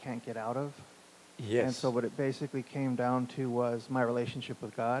that I can't get out of. Yes. And so what it basically came down to was my relationship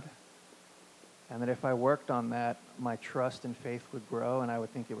with God. And that if I worked on that, my trust and faith would grow and I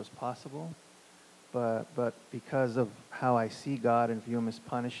would think it was possible. But because of how I see God and view him as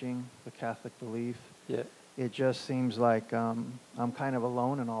punishing, the Catholic belief, yeah, it just seems like I'm kind of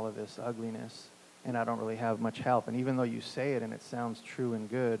alone in all of this ugliness and I don't really have much help. And even though you say it and it sounds true and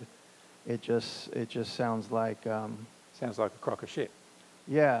good, it just sounds like... sounds like a crock of shit.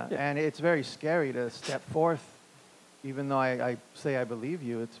 Yeah, and it's very scary to step forth. Even though I say I believe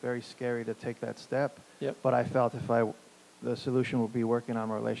you, it's very scary to take that step. Yep. But I felt the solution would be working on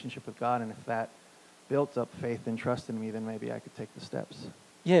my relationship with God, and if that built up faith and trust in me, then maybe I could take the steps.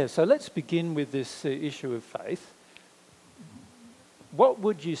 Yeah, so let's begin with this issue of faith. What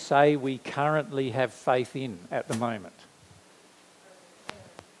would you say we currently have faith in at the moment?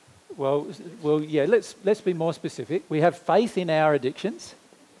 Well, yeah, let's be more specific. We have faith in our addictions.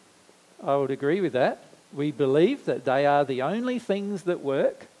 I would agree with that. We believe that they are the only things that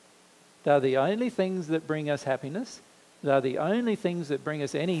work. They're the only things that bring us happiness. They're the only things that bring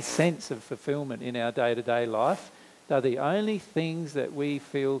us any sense of fulfillment in our day-to-day life. They're the only things that we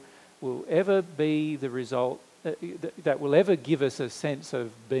feel will ever be the result, that will ever give us a sense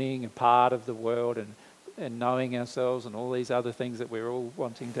of being a part of the world and and knowing ourselves and all these other things that we're all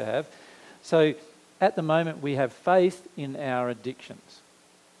wanting to have. So at the moment we have faith in our addictions.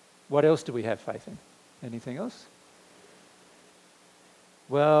 What else do we have faith in? Anything else?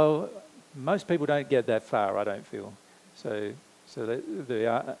 Well, most people don't get that far, I don't feel. So the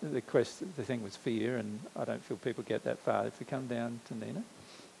thing was fear, and I don't feel people get that far. If we come down to Nina,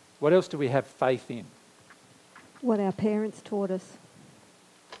 what else do we have faith in? What our parents taught us.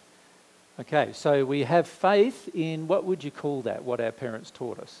 Okay, so we have faith in, what would you call that, what our parents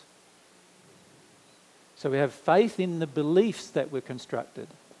taught us? So we have faith in the beliefs that were constructed,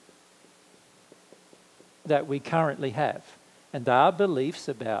 that we currently have. And they are beliefs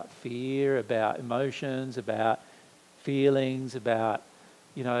about fear, about emotions, about feelings, about,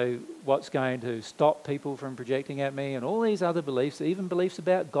 you know, what's going to stop people from projecting at me, and all these other beliefs, even beliefs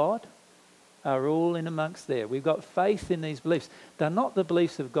about God, are all in amongst there. We've got faith in these beliefs. They're not the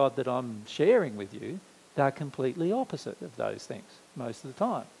beliefs of God that I'm sharing with you. They're completely opposite of those things most of the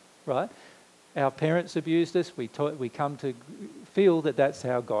time, right? Our parents abused us. We come to feel that that's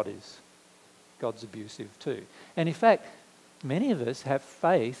how God is. God's abusive too. And in fact, many of us have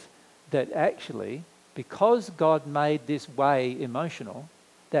faith that actually, because God made this way emotional,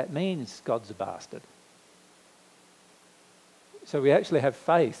 that means God's a bastard. So we actually have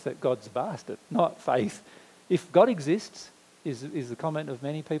faith that God's a bastard, not faith. If God exists, is the comment of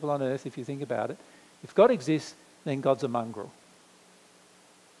many people on earth, if you think about it. If God exists, then God's a mongrel.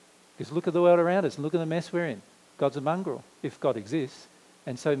 Because look at the world around us and look at the mess we're in. God's a mongrel if God exists.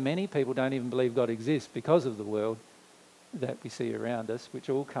 And so many people don't even believe God exists because of the world that we see around us, which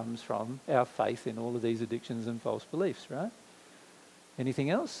all comes from our faith in all of these addictions and false beliefs, right?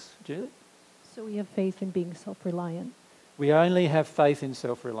 Anything else, Julie? So we have faith in being self-reliant. We only have faith in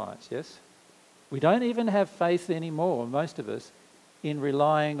self-reliance, yes? We don't even have faith anymore, most of us, in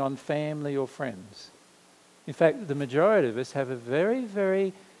relying on family or friends. In fact, the majority of us have a very,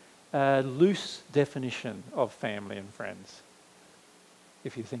 very loose definition of family and friends,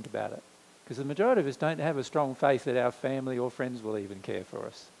 if you think about it. Because the majority of us don't have a strong faith that our family or friends will even care for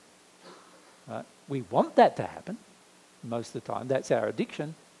us. Right? We want that to happen most of the time. That's our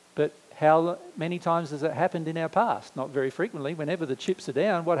addiction. But how many times has it happened in our past? Not very frequently. Whenever the chips are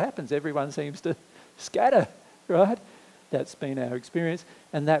down, what happens? Everyone seems to scatter, right? That's been our experience.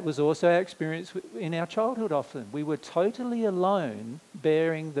 And that was also our experience in our childhood often. We were totally alone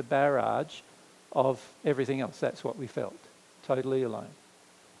bearing the barrage of everything else. That's what we felt. Totally alone.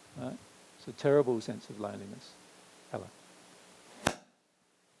 Right? It's a terrible sense of loneliness. Ella.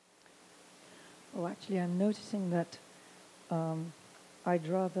 Well, actually, I'm noticing that I'd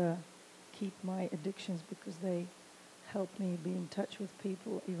rather keep my addictions because they help me be in touch with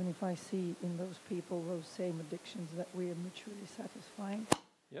people, even if I see in those people those same addictions that we are mutually satisfying.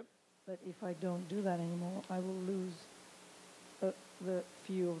 Yep. But if I don't do that anymore, I will lose the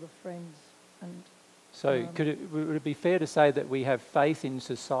few of the friends. And so would it be fair to say that we have faith in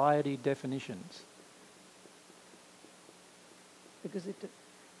society definitions? Because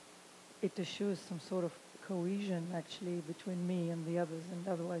it assures some sort of cohesion, actually, between me and the others, and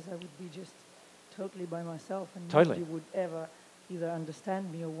otherwise I would be just totally by myself, and nobody would ever either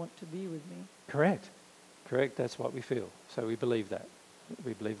understand me or want to be with me. Correct. Correct, that's what we feel. So we believe that.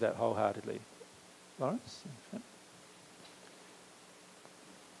 We believe that wholeheartedly. Lawrence?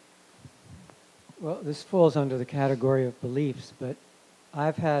 Well, this falls under the category of beliefs, but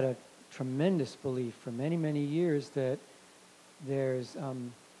I've had a tremendous belief for many, many years that there's,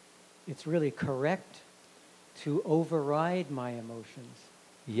 it's really correct to override my emotions.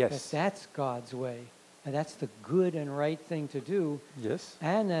 Yes. That's God's way, and that's the good and right thing to do. Yes.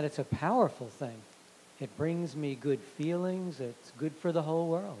 And that it's a powerful thing. It brings me good feelings. It's good for the whole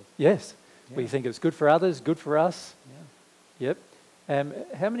world. Yes. Yeah. We think it's good for others, good for us. Yeah. Yep.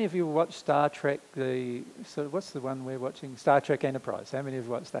 How many of you watch Star Trek? What's the one we're watching? Star Trek Enterprise. How many of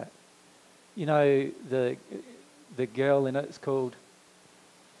you watched that? You know, the girl in it is called?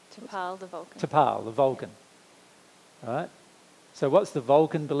 T'Pol the Vulcan. T'Pol, the Vulcan. Right? So what's the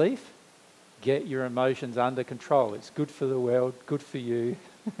Vulcan belief? Get your emotions under control. It's good for the world, good for you.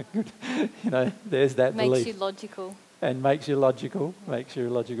 You know, there's that belief. Makes you logical. And makes you logical.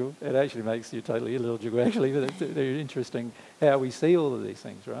 It actually makes you totally illogical, actually. But it's very interesting how we see all of these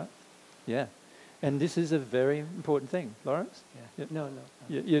things, right? Yeah. And this is a very important thing. Lawrence? Yeah. No.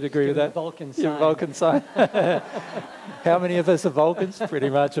 You'd agree with that? Vulcan sign. Your Vulcan sign. How many of us are Vulcans?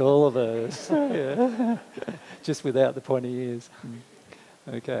 Pretty much all of us. Yeah. Just without the pointy ears.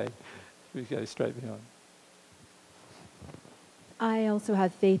 Okay. We go straight behind. I also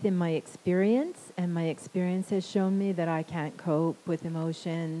have faith in my experience, and my experience has shown me that I can't cope with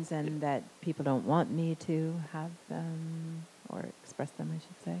emotions and that people don't want me to have them or express them, I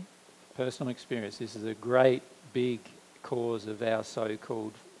should say. Personal experience. This is a great big cause of our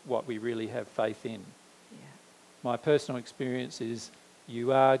so-called what we really have faith in. Yeah. My personal experience is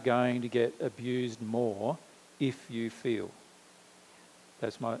you are going to get abused more if you feel.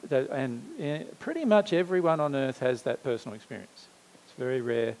 That's pretty much everyone on earth has that personal experience. It's very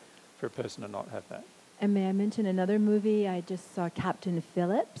rare for a person to not have that. And may I mention another movie? I just saw Captain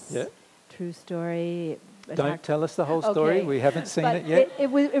Phillips. Yeah. True story. Don't tell us the whole story. Okay. We haven't seen But it yet.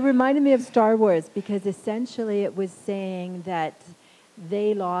 It reminded me of Star Wars, because essentially it was saying that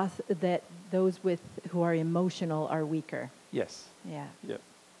that those who are emotional are weaker. Yes. Yeah. Yep.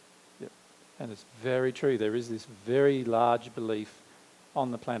 And it's very true. There is this very large belief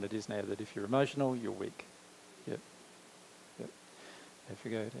on the planet is now that if you're emotional, you're weak. Yep. Have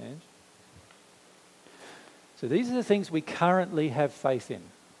we go to Ange? So these are the things we currently have faith in,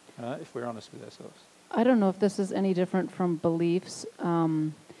 if we're honest with ourselves. I don't know if this is any different from beliefs,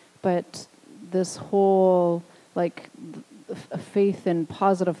 but this whole, faith in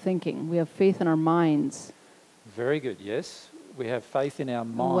positive thinking. We have faith in our minds. Very good, yes. We have faith in our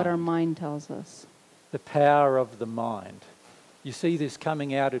mind. What our mind tells us. The power of the mind. You see this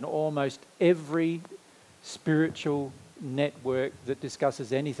coming out in almost every spiritual network that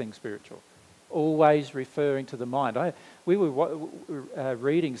discusses anything spiritual. Always referring to the mind. We were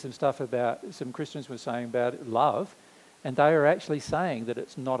reading some stuff about, some Christians were saying about love, and they are actually saying that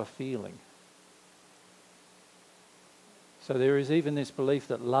it's not a feeling. So there is even this belief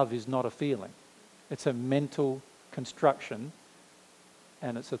that love is not a feeling. It's a mental construction,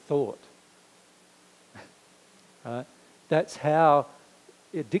 and it's a thought. Right? That's how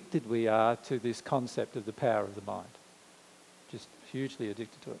addicted we are to this concept of the power of the mind. Just hugely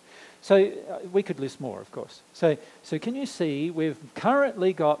addicted to it. So we could list more, of course. So can you see we've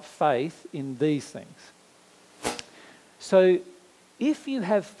currently got faith in these things. So if you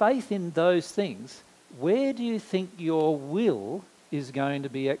have faith in those things, where do you think your will is going to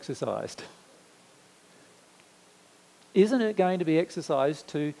be exercised? Isn't it going to be exercised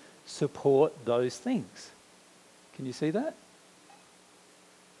to support those things? Can you see that?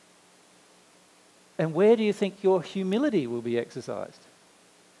 And where do you think your humility will be exercised?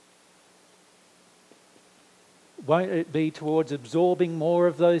 Won't it be towards absorbing more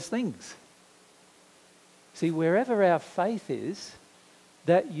of those things? See, wherever our faith is,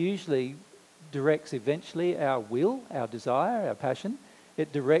 that usually directs eventually our will, our desire, our passion.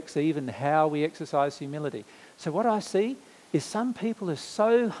 It directs even how we exercise humility. So what I see is some people are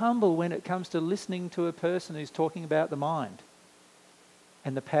so humble when it comes to listening to a person who's talking about the mind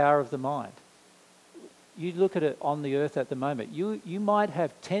and the power of the mind. You look at it on the earth at the moment, you might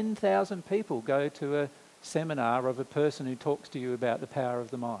have 10,000 people go to a seminar of a person who talks to you about the power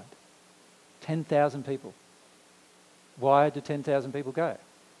of the mind. 10,000 people. Why do 10,000 people go?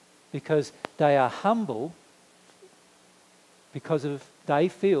 Because they are humble, because they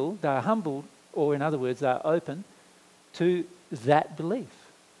feel they are humble, or in other words, they are open to that belief.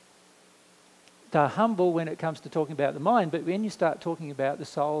 They're humble when it comes to talking about the mind, but when you start talking about the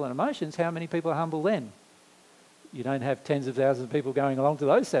soul and emotions, how many people are humble then? You don't have tens of thousands of people going along to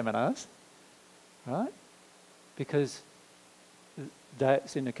those seminars, right? Because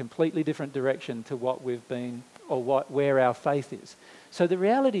that's in a completely different direction to what we've been, or where our faith is. So the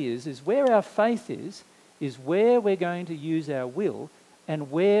reality is where our faith is where we're going to use our will and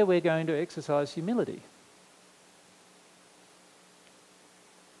where we're going to exercise humility.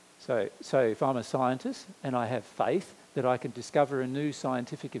 So if I'm a scientist and I have faith that I can discover a new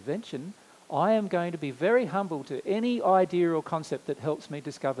scientific invention, I am going to be very humble to any idea or concept that helps me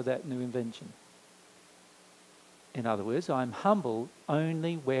discover that new invention. In other words, I'm humble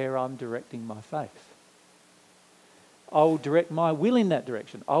only where I'm directing my faith. I will direct my will in that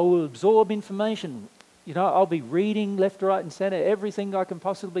direction. I will absorb information. I'll be reading left, right and centre everything I can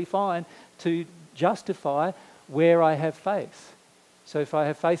possibly find to justify where I have faith. So if I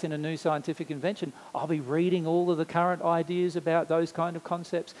have faith in a new scientific invention, I'll be reading all of the current ideas about those kind of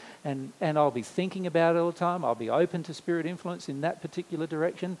concepts, and I'll be thinking about it all the time. I'll be open to spirit influence in that particular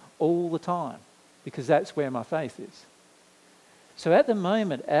direction all the time, because that's where my faith is. So at the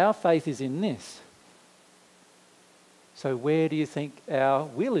moment, our faith is in this. So where do you think our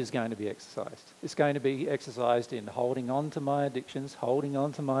will is going to be exercised? It's going to be exercised in holding on to my addictions, holding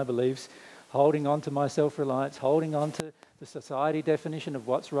on to my beliefs, holding on to my self-reliance, holding on to the society definition of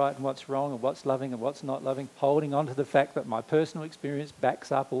what's right and what's wrong and what's loving and what's not loving, holding on to the fact that my personal experience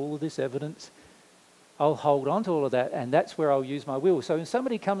backs up all of this evidence. I'll hold on to all of that, and that's where I'll use my will. So when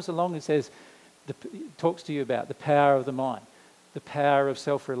somebody comes along and says, talks to you about the power of the mind, the power of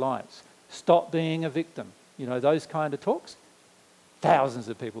self-reliance, stop being a victim, you know, those kind of talks, thousands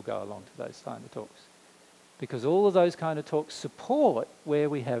of people go along to those kind of talks. Because all of those kind of talks support where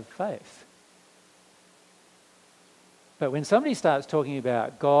we have faith. But when somebody starts talking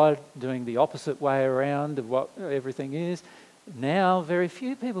about God doing the opposite way around of what everything is, now very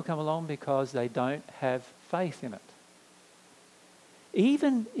few people come along because they don't have faith in it.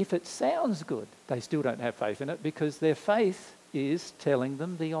 Even if it sounds good, they still don't have faith in it because their faith is telling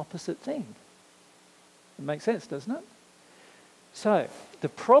them the opposite thing. It makes sense, doesn't it? So the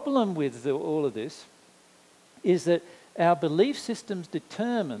problem with all of this is that our belief systems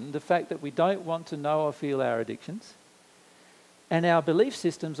determine the fact that we don't want to know or feel our addictions. And our belief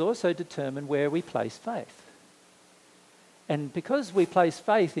systems also determine where we place faith. And because we place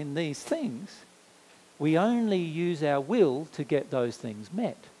faith in these things, we only use our will to get those things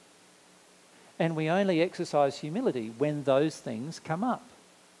met. And we only exercise humility when those things come up.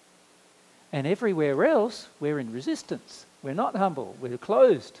 And everywhere else, we're in resistance. We're not humble. We're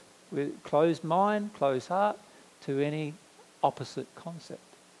closed. We're closed mind, closed heart to any opposite concept.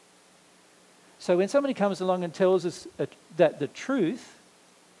 So when somebody comes along and tells us that the truth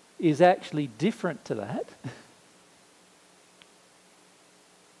is actually different to that,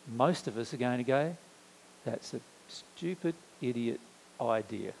 most of us are going to go, that's a stupid, idiot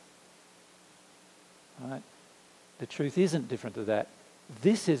idea. Right? The truth isn't different to that.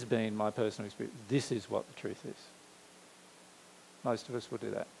 This has been my personal experience. This is what the truth is. Most of us will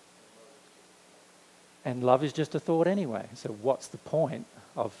do that. And love is just a thought anyway. So what's the point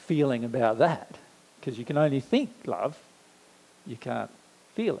of feeling about that? Because you can only think love, you can't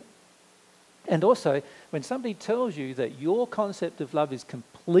feel it. And also, when somebody tells you that your concept of love is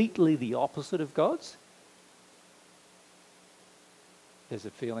completely the opposite of God's, there's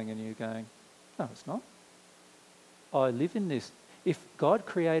a feeling in you going, no, it's not. I live in this. If God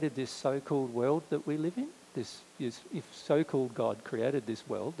created this so-called world that we live in, if so-called God created this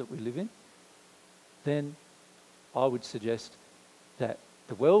world that we live in, then I would suggest that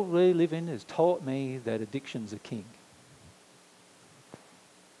the world we live in has taught me that addiction's a king.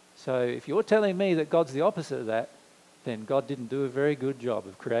 So if you're telling me that God's the opposite of that, then God didn't do a very good job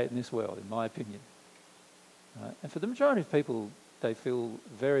of creating this world, in my opinion. Right? And for the majority of people, they feel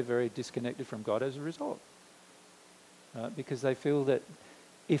very, very disconnected from God as a result. Right? Because they feel that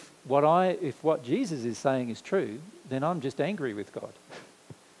if what Jesus is saying is true, then I'm just angry with God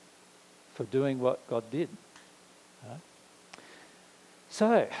for doing what God did. Right?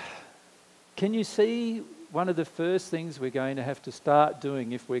 So, can you see one of the first things we're going to have to start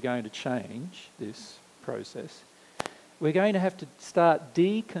doing if we're going to change this process? We're going to have to start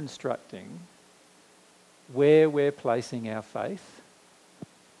deconstructing where we're placing our faith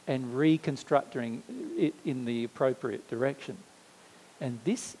and reconstructing it in the appropriate direction. And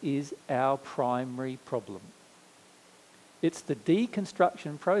this is our primary problem. It's the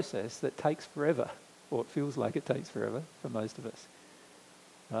deconstruction process that takes forever, or it feels like it takes forever for most of us.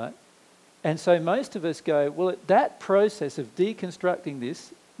 Right? And so most of us go, well, that process of deconstructing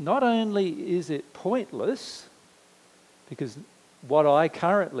this, not only is it pointless, because what I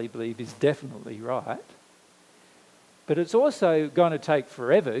currently believe is definitely right, but it's also going to take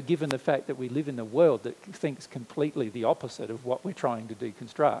forever, given the fact that we live in a world that thinks completely the opposite of what we're trying to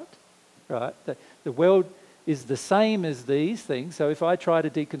deconstruct. Right? The world is the same as these things, so if I try to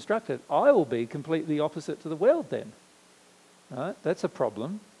deconstruct it, I will be completely opposite to the world then. Right? That's a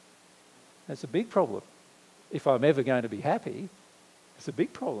problem. That's a big problem. If I'm ever going to be happy, it's a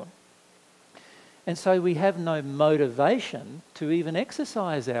big problem. And so we have no motivation to even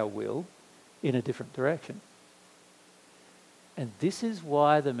exercise our will in a different direction. And this is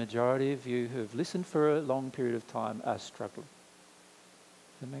why the majority of you who have listened for a long period of time are struggling.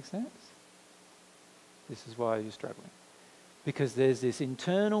 Does that make sense? This is why you're struggling. Because there's this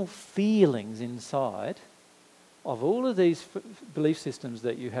internal feelings inside of all of these belief systems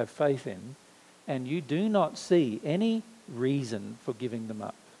that you have faith in, and you do not see any reason for giving them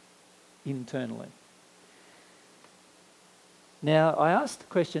up internally. Now, I asked the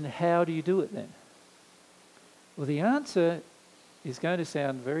question, how do you do it then? Well, the answer is going to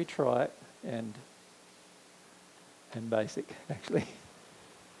sound very trite and basic, actually.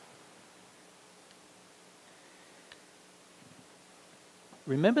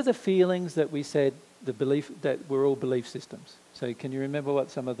 Remember the feelings that we said, the belief that we're all belief systems. So can you remember what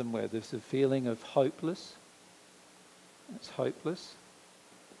some of them were? There's a feeling of hopeless. It's hopeless.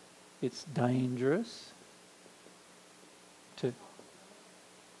 It's dangerous.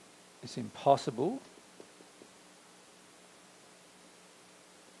 It's impossible.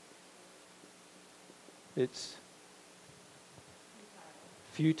 It's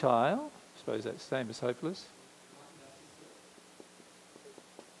futile. I suppose that's the same as hopeless.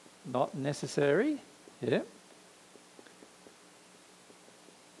 Not necessary. Yeah.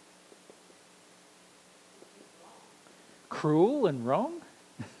 Cruel and wrong.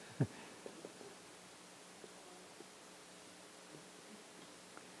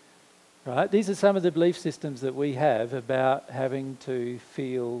 Right? These are some of the belief systems that we have about having to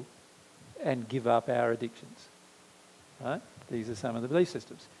feel and give up our addictions. Right? These are some of the belief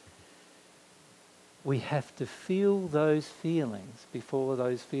systems. We have to feel those feelings before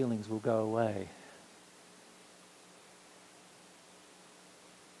those feelings will go away.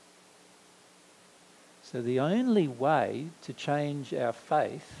 So the only way to change our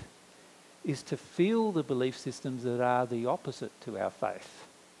faith is to feel the belief systems that are the opposite to our faith.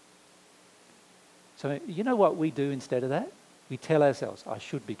 So you know what we do instead of that? We tell ourselves, I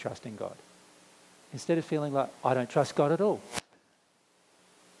should be trusting God. Instead of feeling like, I don't trust God at all.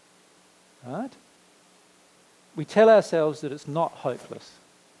 Right? We tell ourselves that it's not hopeless,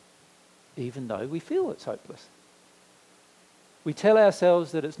 even though we feel it's hopeless. We tell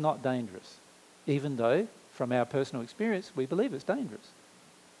ourselves that it's not dangerous, even though, from our personal experience, we believe it's dangerous.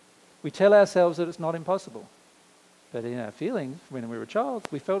 We tell ourselves that it's not impossible, but in our feelings, when we were a child,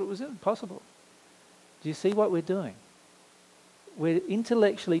 we felt it was impossible. Do you see what we're doing? We're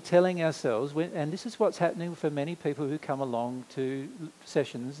intellectually telling ourselves, and this is what's happening for many people who come along to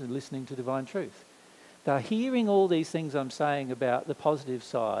sessions and listening to Divine Truth. They're hearing all these things I'm saying about the positive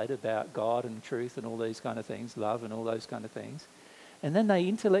side, about God and truth and all these kind of things, love and all those kind of things. And then they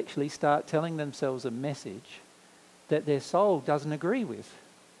intellectually start telling themselves a message that their soul doesn't agree with.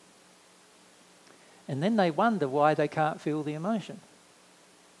 And then they wonder why they can't feel the emotion.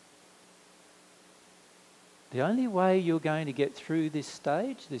 The only way you're going to get through this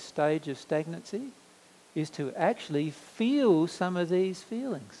stage of stagnancy, is to actually feel some of these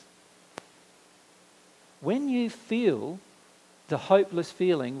feelings. When you feel the hopeless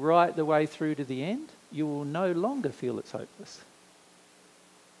feeling right the way through to the end, you will no longer feel it's hopeless.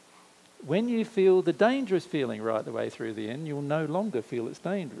 When you feel the dangerous feeling right the way through the end, you'll no longer feel it's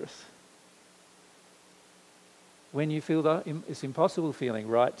dangerous. When you feel it's impossible feeling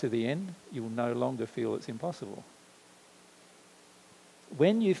right to the end, you'll no longer feel it's impossible.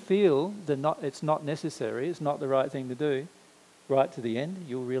 When you feel it's not necessary, it's not the right thing to do, right to the end,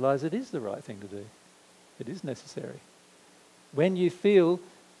 you'll realise it is the right thing to do. It is necessary. When you feel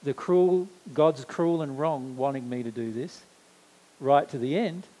God's cruel and wrong wanting me to do this, right to the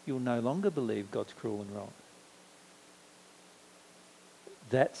end, you'll no longer believe God's cruel and wrong.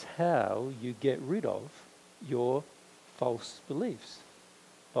 That's how you get rid of your false beliefs,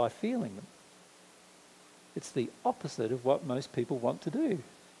 by feeling them. It's the opposite of what most people want to do.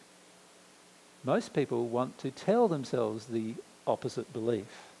 Most people want to tell themselves the opposite belief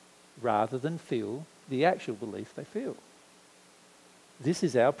rather than feel the actual belief they feel. This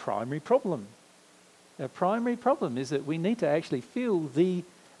is our primary problem. Our primary problem is that we need to actually feel the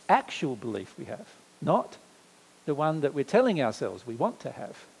actual belief we have, not the one that we're telling ourselves we want to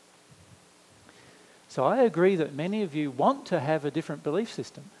have. So I agree that many of you want to have a different belief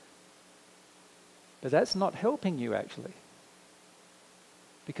system, but that's not helping you actually,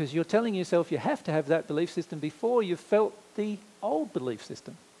 because you're telling yourself you have to have that belief system before you've felt the old belief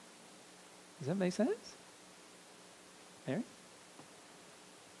system. Does that make sense? Mary?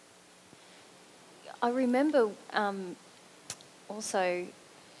 I remember also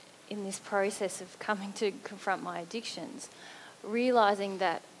in this process of coming to confront my addictions, realising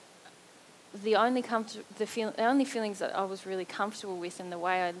that the only feelings that I was really comfortable with in the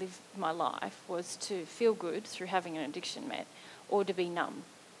way I lived my life was to feel good through having an addiction met, or to be numb.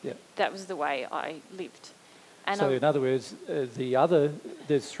 Yeah. That was the way I lived. And so in other words,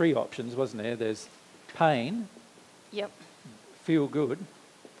 there's three options, wasn't there? There's pain. Yep. Feel good.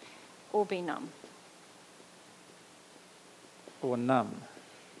 Or be numb. Or numb.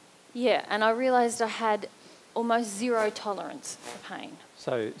 Yeah, and I realised I had almost zero tolerance for pain.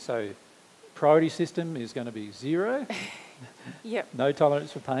 So priority system is going to be 0. Yep. No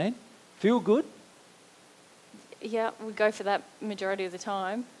tolerance for pain. Feel good. Yeah, we go for that majority of the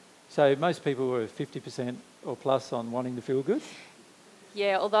time. So most people were 50% or plus on wanting to feel good.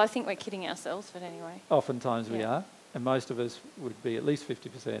 Yeah, although I think we're kidding ourselves, but anyway. Oftentimes we are. And most of us would be at least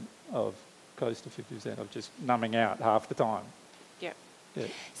 50% of, close to 50% of just numbing out half the time. Yep. Yeah.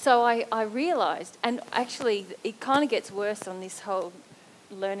 So I realised, and actually it kind of gets worse on this whole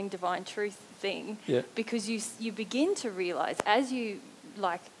learning divine truth thing, because you begin to realise, as you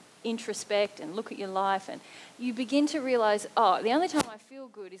introspect and look at your life, and you begin to realise, the only time I feel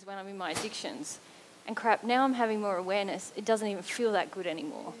good is when I'm in my addictions, and crap, now I'm having more awareness, it doesn't even feel that good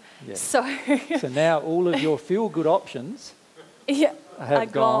anymore. Yeah. So now all of your feel-good options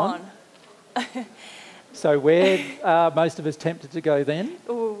have gone. So where are most of us tempted to go then?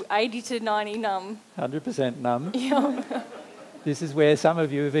 Ooh, 80 to 90 numb. 100% numb. Yeah. This is where some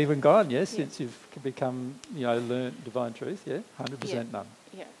of you have even gone, yes, since you've become, learnt divine truth, 100% numb.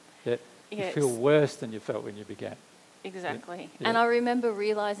 Yeah. You feel worse than you felt when you began. Exactly. Yeah. And I remember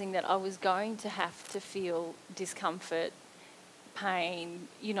realising that I was going to have to feel discomfort, pain,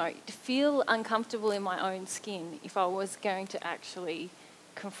 to feel uncomfortable in my own skin if I was going to actually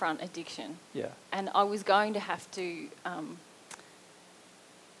confront addiction. Yeah. And I was going to have to...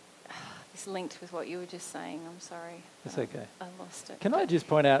 It's linked with what you were just saying. I'm sorry. That's okay. I lost it. Can I just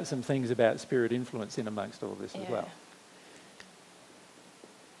point out some things about spirit influence in amongst all this as well?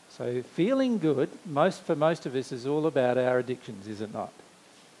 So feeling good, for most of us, is all about our addictions, is it not?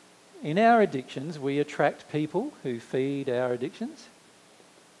 In our addictions, we attract people who feed our addictions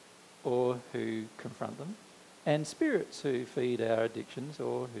or who confront them, and spirits who feed our addictions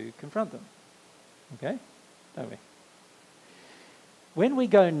or who confront them. Okay? Don't we? When we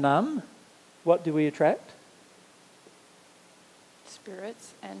go numb, what do we attract?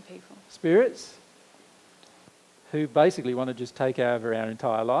 Spirits and people. Spirits who basically want to just take over our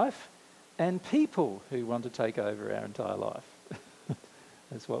entire life, and people who want to take over our entire life.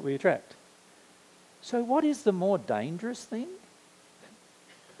 That's what we attract. So what is the more dangerous thing?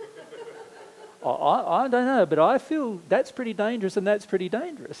 I don't know, but I feel that's pretty dangerous and that's pretty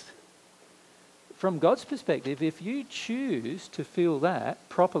dangerous. From God's perspective, if you choose to feel that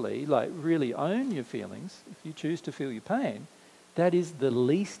properly, like really own your feelings, if you choose to feel your pain, that is the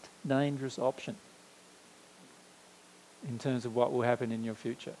least dangerous option in terms of what will happen in your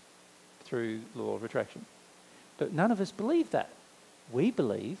future through law of attraction. But none of us believe that. We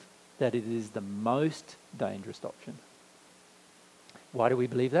believe that it is the most dangerous option. Why do we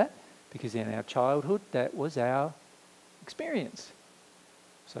believe that? Because in our childhood, that was our experience.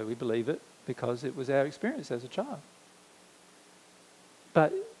 So we believe it because it was our experience as a child.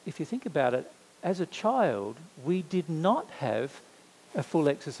 But if you think about it, as a child, we did not have a full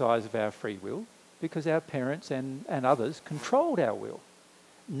exercise of our free will because our parents and others controlled our will.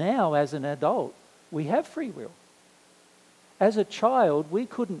 Now, as an adult, we have free will. As a child, we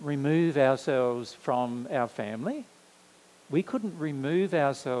couldn't remove ourselves from our family. We couldn't remove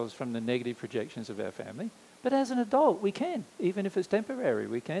ourselves from the negative projections of our family. But as an adult, we can. Even if it's temporary,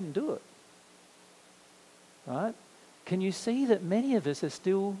 we can do it. Right? Can you see that many of us are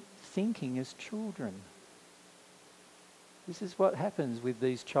still thinking as children? This is what happens with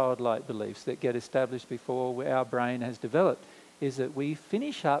these childlike beliefs that get established before our brain has developed, is that we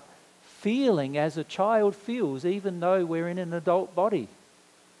finish up feeling as a child feels even though we're in an adult body.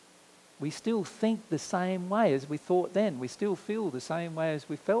 We still think the same way as we thought then. We still feel the same way as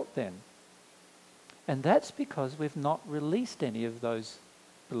we felt then. And that's because we've not released any of those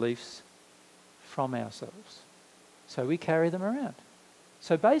beliefs from ourselves. So we carry them around.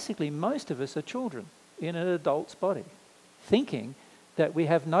 So basically, most of us are children in an adult's body, thinking that we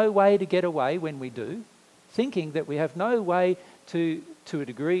have no way to get away when we do, thinking that we have no way to a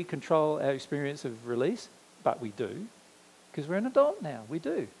degree, control our experience of release, but we do, because we're an adult now. We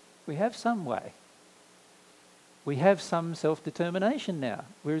do. We have some way. We have some self-determination now,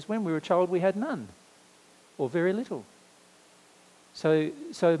 whereas when we were a child, we had none, or very little. So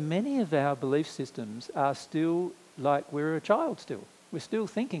many of our belief systems are still like we're a child still. We're still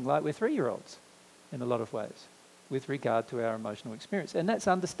thinking like we're 3-year-olds in a lot of ways with regard to our emotional experience. And that's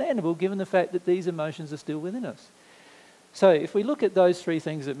understandable given the fact that these emotions are still within us. So if we look at those three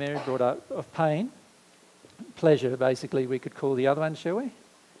things that Mary brought up, of pain, pleasure, basically we could call the other one, shall we?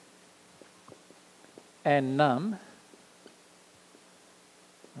 And numb,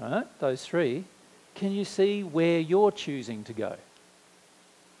 right, those three, can you see where you're choosing to go?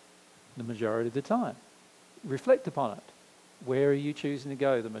 The majority of the time. Reflect upon it. Where are you choosing to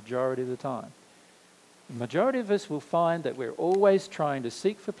go the majority of the time? The majority of us will find that we're always trying to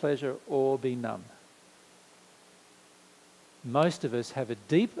seek for pleasure or be numb. Most of us have a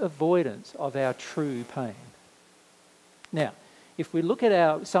deep avoidance of our true pain. Now, if we look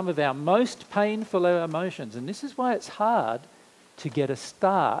at some of our most painful emotions, and this is why it's hard to get a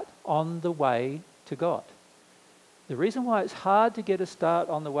start on the way to God. The reason why it's hard to get a start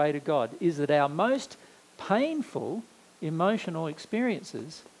on the way to God is that our most painful emotional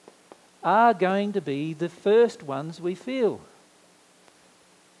experiences are going to be the first ones we feel.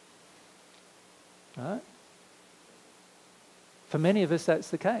 Right? For many of us, that's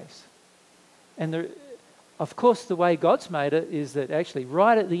the case. And Of course, the way God's made it is that actually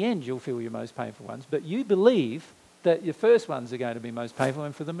right at the end you'll feel your most painful ones, but you believe that your first ones are going to be most painful,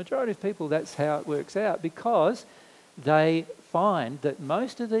 and for the majority of people that's how it works out, because they find that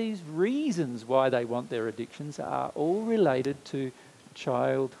most of these reasons why they want their addictions are all related to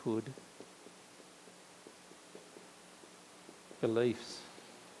childhood beliefs.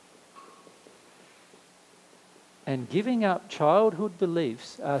 And giving up childhood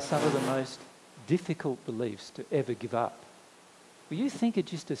beliefs are some of the most difficult beliefs to ever give up. Well, you think of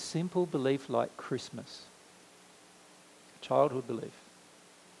just a simple belief like Christmas, childhood belief.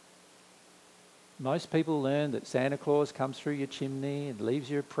 Most people learn that Santa Claus comes through your chimney and leaves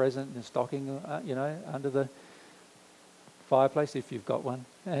you a present and a stocking, under the fireplace if you've got one.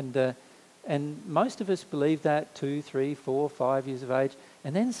 And most of us believe that 2, 3, 4, 5 years of age.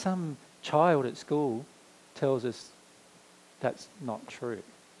 And then some child at school tells us that's not true.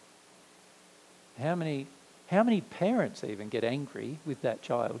 How many parents even get angry with that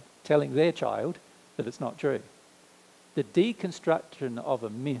child, telling their child that it's not true? The deconstruction of a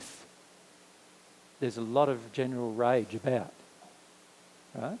myth, there's a lot of general rage about.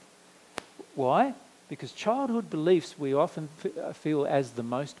 Right? Why? Because childhood beliefs we often feel as the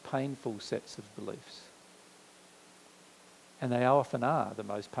most painful sets of beliefs. And they often are the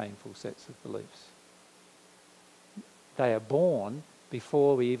most painful sets of beliefs. They are born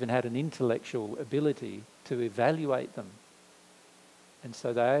before we even had an intellectual ability to evaluate them. And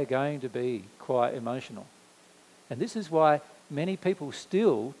so they are going to be quite emotional. And this is why many people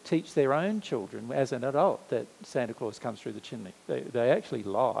still teach their own children as an adult that Santa Claus comes through the chimney. They actually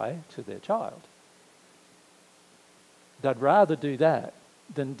lie to their child. They'd rather do that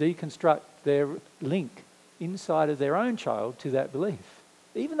than deconstruct their link inside of their own child to that belief.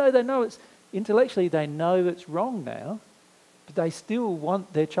 Even though they know intellectually they know it's wrong now, but they still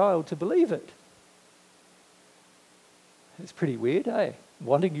want their child to believe it. It's pretty weird, eh?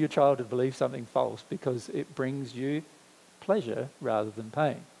 Wanting your child to believe something false because it brings you pleasure rather than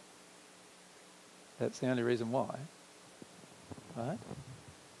pain. That's the only reason why. Right?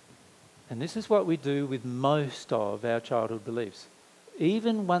 And this is what we do with most of our childhood beliefs.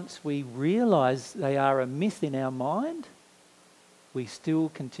 Even once we realise they are a myth in our mind, we still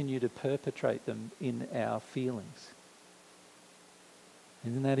continue to perpetrate them in our feelings.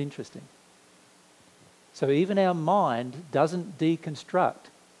 Isn't that interesting? So even our mind doesn't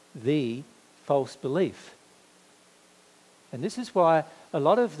deconstruct the false belief. And this is why a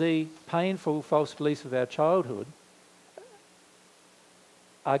lot of the painful false beliefs of our childhood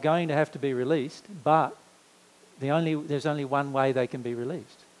are going to have to be released, but there's only one way they can be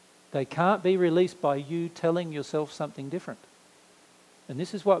released. They can't be released by you telling yourself something different. And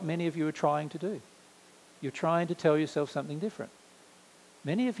this is what many of you are trying to do. You're trying to tell yourself something different.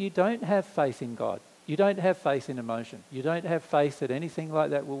 Many of you don't have faith in God. You don't have faith in emotion. You don't have faith that anything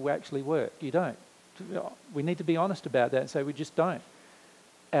like that will actually work. You don't. We need to be honest about that and say we just don't.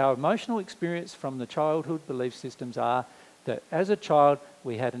 Our emotional experience from the childhood belief systems are that as a child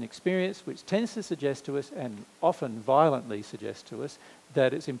we had an experience which tends to suggest to us, and often violently suggests to us,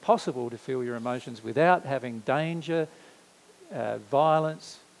 that it's impossible to feel your emotions without having danger,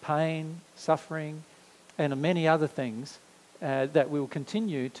 violence, pain, suffering, and many other things that we will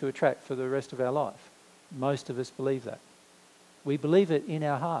continue to attract for the rest of our life. Most of us believe that. We believe it in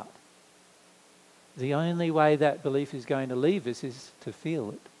our heart. The only way that belief is going to leave us is to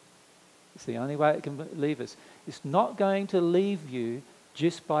feel it. It's the only way it can leave us. It's not going to leave you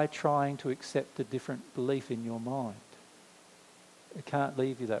just by trying to accept a different belief in your mind. It can't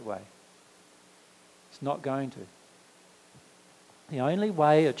leave you that way. It's not going to. The only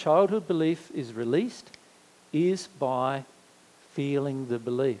way a childhood belief is released is by feeling the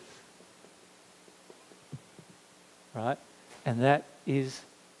belief. Right? And that is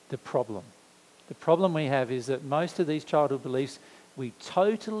the problem. The problem we have is that most of these childhood beliefs we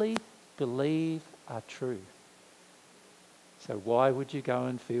totally believe are true. So why would you go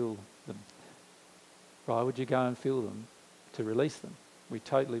and feel them? Why would you go and feel them to release them? We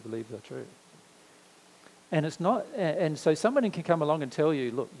totally believe they're true. And it's not, and so somebody can come along and tell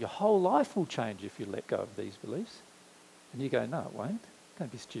you, look, your whole life will change if you let go of these beliefs. And you go, no, it won't.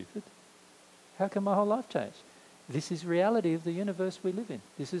 Don't be stupid. How can my whole life change? This is reality of the universe we live in.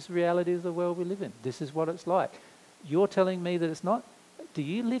 This is reality of the world we live in. This is what it's like. You're telling me that it's not? Do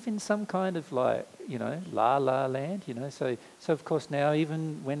you live in some kind of la la land? So of course now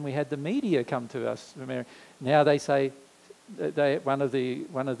even when we had the media come to us, now they say one of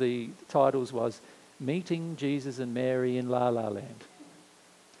the titles was Meeting Jesus and Mary in La La Land.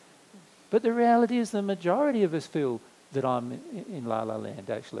 But the reality is the majority of us feel that I'm in La La Land,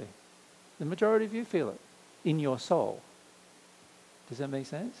 actually. The majority of you feel it. in your soul. Does that make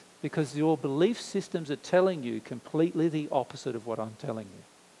sense? Because your belief systems are telling you completely the opposite of what I'm telling you.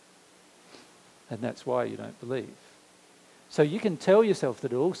 And that's why you don't believe. So you can tell yourself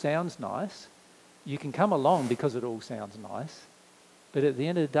that it all sounds nice. You can come along because it all sounds nice. But at the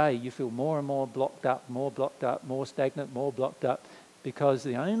end of the day, you feel more and more blocked up, more stagnant, more blocked up, because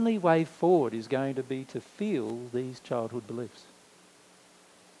the only way forward is going to be to feel these childhood beliefs.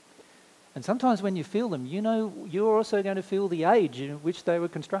 And sometimes when you feel them, you know you're also going to feel the age in which they were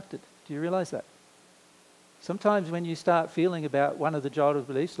constructed. Do you realise that? Sometimes when you start feeling about one of the childhood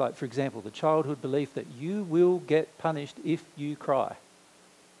beliefs, like for example, the childhood belief that you will get punished if you cry.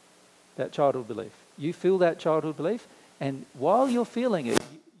 That childhood belief. You feel that childhood belief, and while you're feeling it,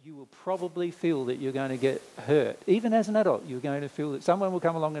 you will probably feel that you're going to get hurt. Even as an adult, you're going to feel that someone will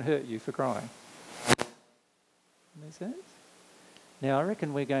come along and hurt you for crying. Make sense? Now, I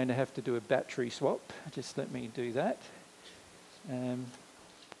reckon we're going to have to do a battery swap. Just let me do that.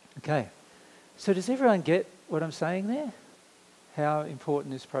 Okay. So does everyone get what I'm saying there? How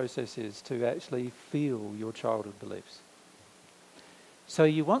important this process is to actually feel your childhood beliefs. So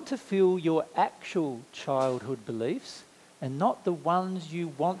you want to feel your actual childhood beliefs and not the ones you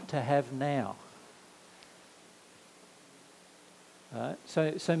want to have now. Right?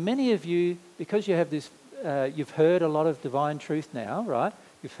 So many of you, because you have this, you've heard a lot of divine truth now, right?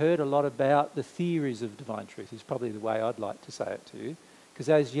 You've heard a lot about the theories of divine truth, is probably the way I'd like to say it to you. Because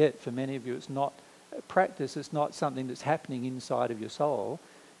as yet, for many of you, it's not practice, it's not something that's happening inside of your soul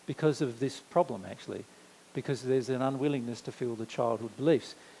because of this problem, actually. Because there's an unwillingness to feel the childhood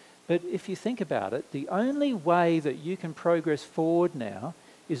beliefs. But if you think about it, the only way that you can progress forward now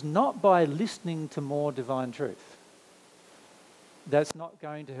is not by listening to more divine truth. That's not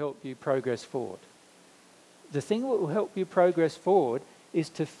going to help you progress forward. The thing that will help you progress forward is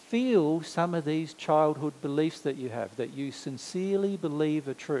to feel some of these childhood beliefs that you have, that you sincerely believe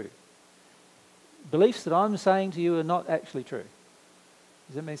are true. Beliefs that I'm saying to you are not actually true.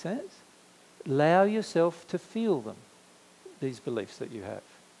 Does that make sense? Allow yourself to feel them, these beliefs that you have.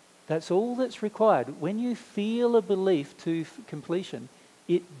 That's all that's required. When you feel a belief to completion,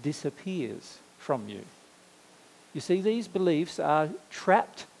 it disappears from you. You see, these beliefs are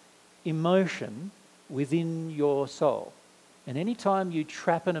trapped emotion within your soul. And any time you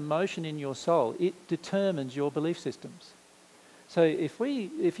trap an emotion in your soul, it determines your belief systems. So if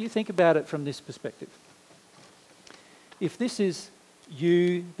you think about it from this perspective, if this is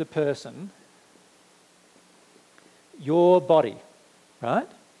you, the person, your body, right?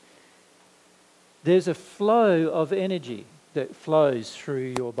 There's a flow of energy that flows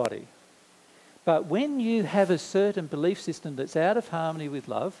through your body. But when you have a certain belief system that's out of harmony with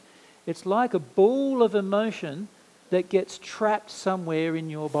love, it's like a ball of emotion that gets trapped somewhere in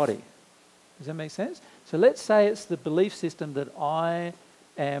your body. Does that make sense? So let's say it's the belief system that I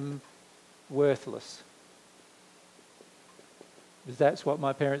am worthless. Because that's what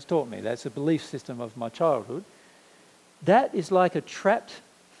my parents taught me. That's a belief system of my childhood. That is like a trapped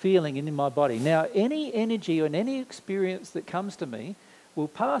feeling in my body. Now, any energy and any experience that comes to me will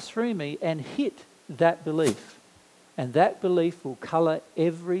pass through me and hit that belief. And that belief will colour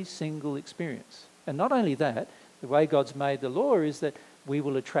every single experience. And not only that, the way God's made the law is that we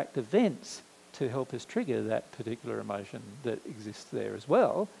will attract events to help us trigger that particular emotion that exists there as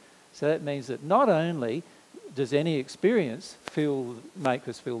well. So that means that not only does any experience make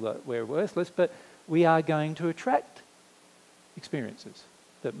us feel that we're worthless, but we are going to attract experiences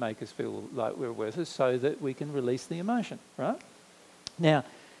that make us feel like we're worthless so that we can release the emotion, right? Now,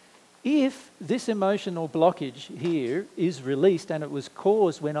 if this emotional blockage here is released and it was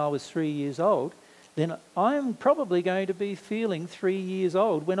caused when I was 3 years old, then I'm probably going to be feeling 3 years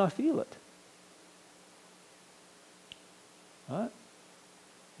old when I feel it. Right?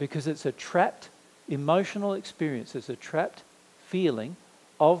 Because it's a trapped emotional experience. It's a trapped feeling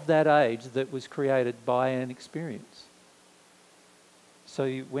of that age that was created by an experience.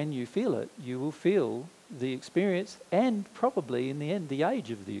 So when you feel it, you will feel the experience and probably in the end the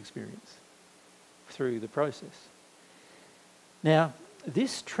age of the experience through the process. Now,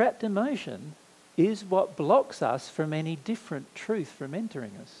 this trapped emotion is what blocks us from any different truth from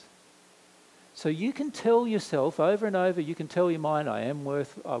entering us. So you can tell yourself over and over, you can tell your mind, I am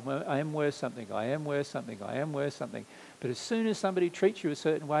worth something, I am worth something, I am worth something. But as soon as somebody treats you a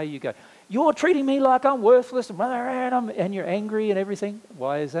certain way, you go, you're treating me like I'm worthless, and you're angry and everything.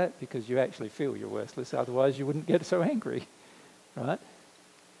 Why is that? Because you actually feel you're worthless, otherwise you wouldn't get so angry, right?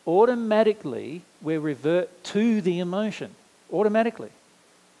 Automatically, we revert to the emotion, automatically,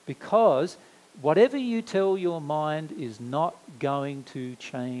 because whatever you tell your mind is not going to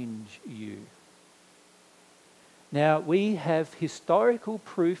change you. Now, we have historical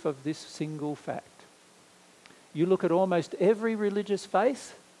proof of this single fact. You look at almost every religious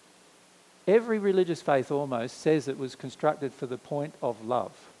faith almost says it was constructed for the point of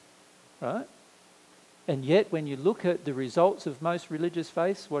love, right? And yet, when you look at the results of most religious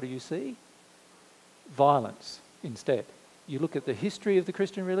faiths, what do you see? Violence instead. You look at the history of the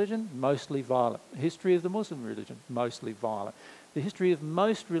Christian religion, mostly violent. The history of the Muslim religion, mostly violent. The history of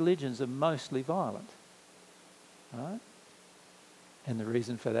most religions are mostly violent, right? And the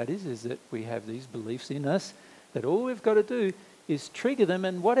reason for that is that we have these beliefs in us that all we've got to do is trigger them,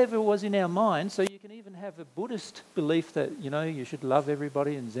 and whatever was in our mind. So you can even have a Buddhist belief that, you know, you should love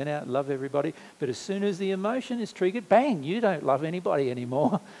everybody and zen out and love everybody, but as soon as the emotion is triggered, bang, you don't love anybody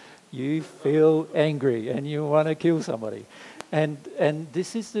anymore. You feel angry and you want to kill somebody. And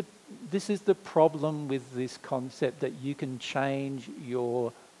this is the problem with this concept, that you can change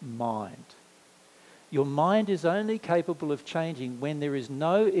your mind. Your mind is only capable of changing when there is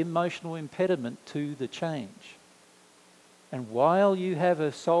no emotional impediment to the change. And while you have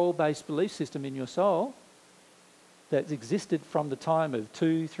a soul-based belief system in your soul that's existed from the time of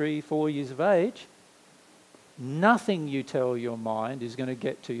 2, 3, 4 years of age, nothing you tell your mind is going to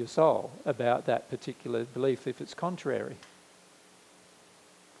get to your soul about that particular belief if it's contrary.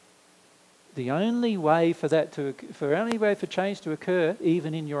 The only way for change to occur,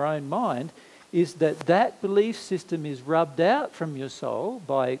 even in your own mind, is that belief system is rubbed out from your soul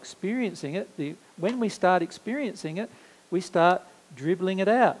by experiencing it. When we start experiencing it, we start dribbling it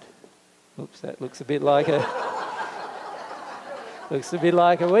out. Oops, that looks a bit like a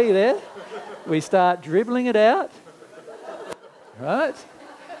wee there. We start dribbling it out, right?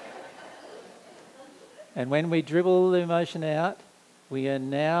 And when we dribble the emotion out, we are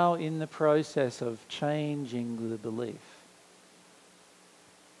now in the process of changing the belief,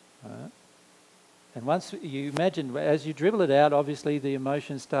 right? And once you imagine, as you dribble it out, obviously the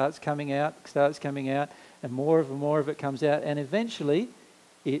emotion starts coming out, and more of it comes out, and eventually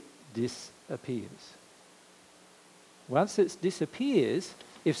it disappears. Once it disappears,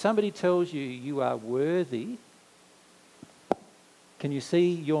 if somebody tells you you are worthy, can you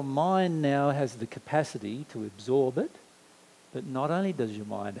see your mind now has the capacity to absorb it? But not only does your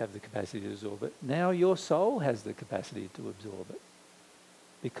mind have the capacity to absorb it, now your soul has the capacity to absorb it.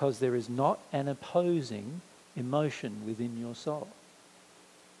 Because there is not an opposing emotion within your soul.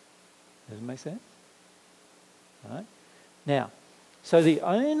 Does it make sense? Right? Now, so the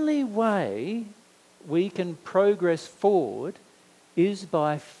only way we can progress forward is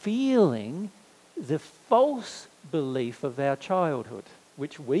by feeling the false belief of our childhood,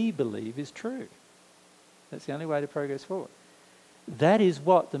 which we believe is true. That's the only way to progress forward. That is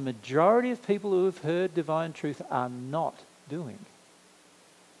what the majority of people who have heard divine truth are not doing.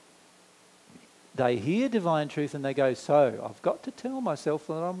 They hear divine truth and they go, so I've got to tell myself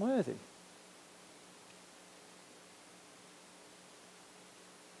that I'm worthy.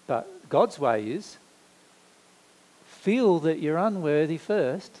 But God's way is, feel that you're unworthy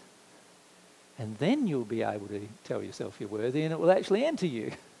first, and then you'll be able to tell yourself you're worthy, and it will actually enter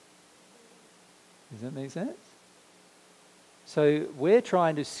you. Does that make sense? So we're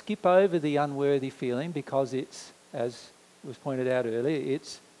trying to skip over the unworthy feeling because it's, as was pointed out earlier,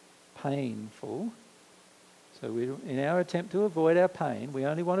 it's painful. So in our attempt to avoid our pain, we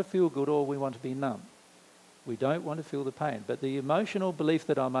only want to feel good or we want to be numb. We don't want to feel the pain. But the emotional belief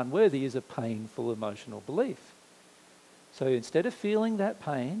that I'm unworthy is a painful emotional belief. So instead of feeling that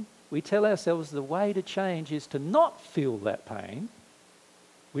pain, we tell ourselves the way to change is to not feel that pain,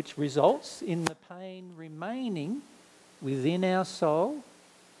 which results in the pain remaining within our soul,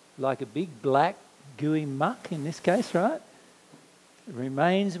 like a big black gooey muck in this case, right? It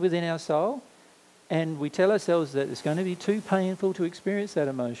remains within our soul, and we tell ourselves that it's going to be too painful to experience that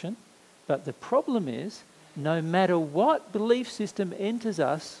emotion. But the problem is, no matter what belief system enters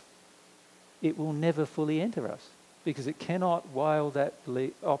us, it will never fully enter us, because it cannot while that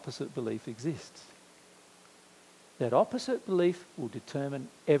opposite belief exists. That opposite belief will determine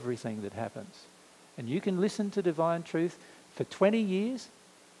everything that happens. And you can listen to divine truth for 20 years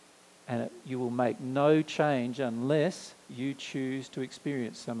and you will make no change unless you choose to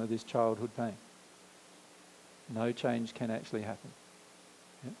experience some of this childhood pain. No change can actually happen.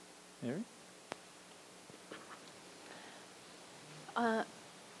 Yeah? Mary?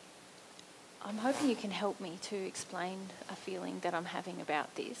 I'm hoping you can help me to explain a feeling that I'm having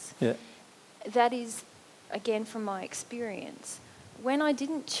about this. Yeah. That is, again, from my experience, when I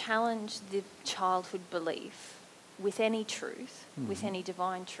didn't challenge the childhood belief with any truth, with any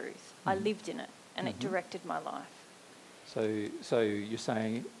divine truth, I lived in it and it directed my life. So you're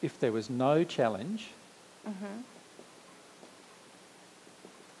saying if there was no challenge,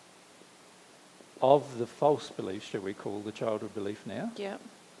 of the false belief, shall we call the childhood belief now. Yeah.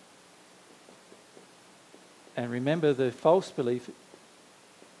 And remember, the false belief,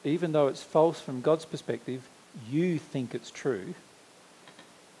 even though it's false from God's perspective, you think it's true.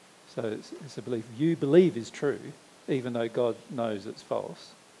 So it's a belief you believe is true, even though God knows it's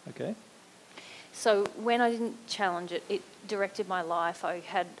false. Okay? So when I didn't challenge it, it directed my life. I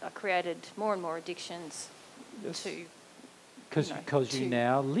created more and more addictions to... Because you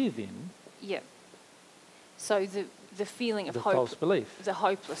now live in... Yeah. So the feeling of the hope... false belief. The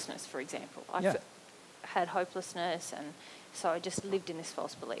hopelessness, for example. I had hopelessness, and so I just lived in this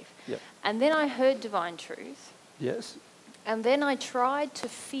false belief. Yep. And then I heard divine truth. Yes. And then I tried to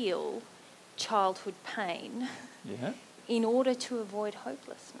feel childhood pain in order to avoid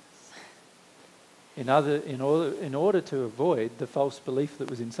hopelessness. In order to avoid the false belief that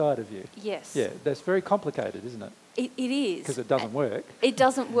was inside of you. Yes. Yeah, that's very complicated, isn't it? It is. Because it doesn't work. It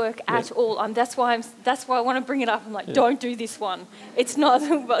doesn't work at all. That's why I want to bring it up. I'm like, don't do this one. It's not.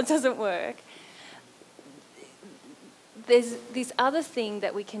 It doesn't work. There's this other thing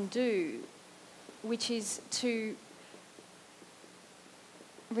that we can do, which is to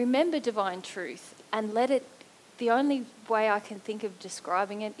remember divine truth and let it. The only way I can think of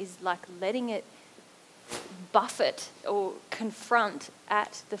describing it is like letting it buffet or confront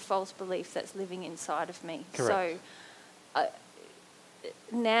at the false belief that's living inside of me. Correct. So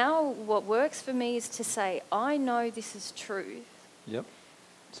now what works for me is to say, I know this is truth. Yep.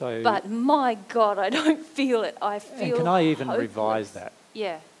 So, but my God, I don't feel it. I feel And can I even hopeless. revise that?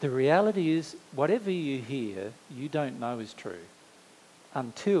 Yeah. The reality is, whatever you hear, you don't know is true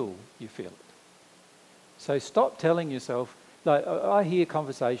until you feel it. So stop telling yourself, like I hear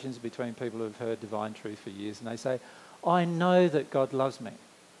conversations between people who've heard divine truth for years and they say, I know that God loves me.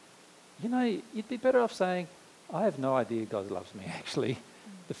 You know, you'd be better off saying, I have no idea God loves me, actually.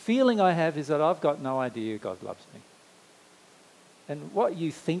 The feeling I have is that I've got no idea God loves me. And what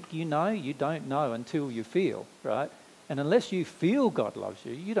you think you know, you don't know until you feel, right? And unless you feel God loves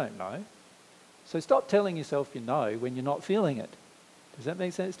you, you don't know. So stop telling yourself you know when you're not feeling it. Does that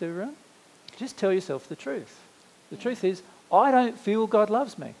make sense to everyone? Just tell yourself the truth. The truth is, I don't feel God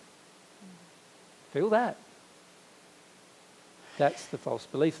loves me. Feel that. That's the false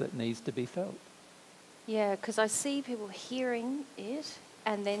belief that needs to be felt. Yeah, because I see people hearing it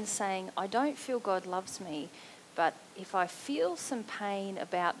and then saying, I don't feel God loves me, but if I feel some pain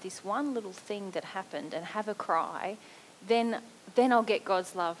about this one little thing that happened and have a cry, then I'll get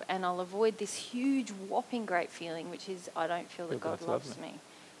God's love and I'll avoid this huge whopping great feeling, which is I don't feel that God loves me.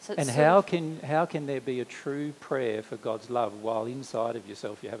 So and how can there be a true prayer for God's love while inside of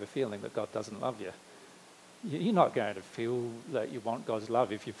yourself you have a feeling that God doesn't love you? You're not going to feel that you want God's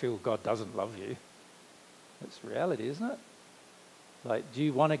love if you feel God doesn't love you. That's reality, isn't it? Like, do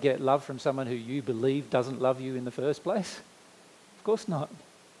you want to get love from someone who you believe doesn't love you in the first place? Of course not.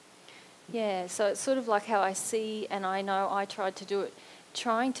 Yeah, so it's sort of like how I see, and I know I tried to do it,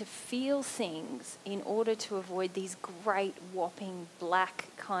 trying to feel things in order to avoid these great whopping black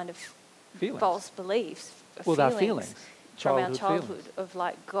kind of false beliefs. Well, they're feelings. From our childhood of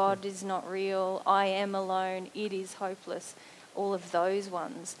like, God is not real, I am alone, it is hopeless, all of those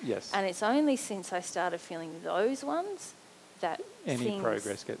ones. Yes. And it's only since I started feeling those ones that any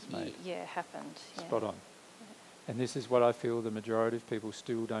progress gets made. Happened. Spot on. And this is what I feel the majority of people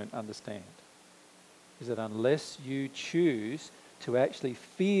still don't understand, is that unless you choose to actually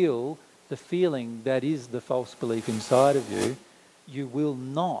feel the feeling that is the false belief inside of you, you will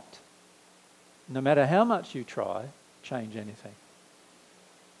not, no matter how much you try, change anything.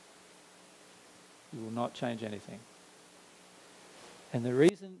 You will not change anything. And the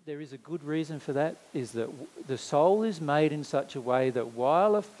reason, there is a good reason for that, is that the soul is made in such a way that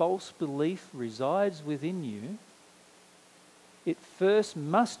while a false belief resides within you, it first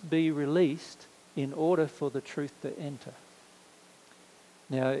must be released in order for the truth to enter.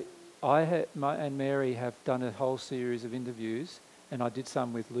 Now, and Mary have done a whole series of interviews, and I did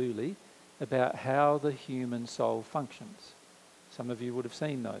some with Luli, about how the human soul functions. Some of you would have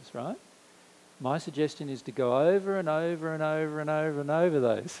seen those, right? My suggestion is to go over and over and over and over and over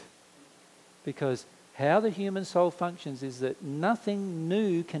those. Because how the human soul functions is that nothing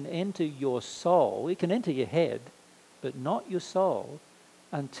new can enter your soul. It can enter your head, but not your soul,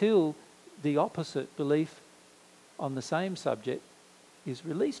 until the opposite belief on the same subject is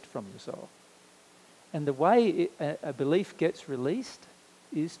released from your soul. And the way a belief gets released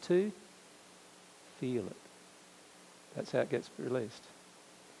is to feel it. That's how it gets released.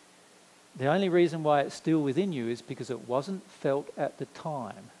 The only reason why it's still within you is because it wasn't felt at the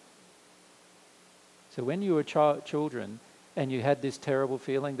time. So when you were children and you had this terrible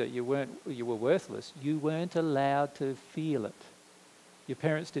feeling that you were worthless, you weren't allowed to feel it. Your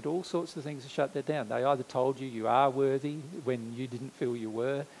parents did all sorts of things to shut that down. They either told you you are worthy when you didn't feel you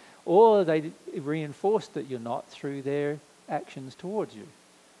were, or they reinforced that you're not through their actions towards you.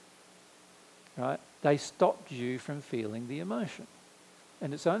 Right? They stopped you from feeling the emotion.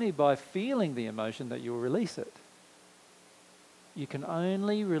 And it's only by feeling the emotion that you'll release it. You can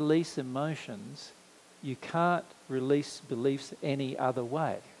only release emotions. You can't release beliefs any other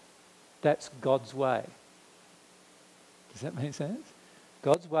way. That's God's way. Does that make sense?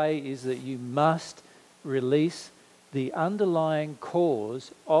 God's way is that you must release the underlying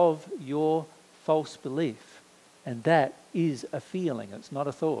cause of your false belief. And that is a feeling. It's not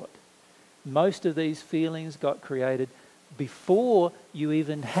a thought. Most of these feelings got created before you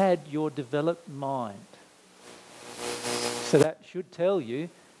even had your developed mind. So that should tell you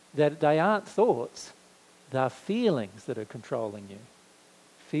that they aren't thoughts, they're feelings that are controlling you.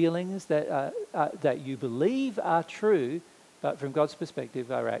 Feelings that that you believe are true, but from God's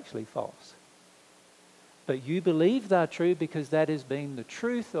perspective are actually false. But you believe they're true because that has been the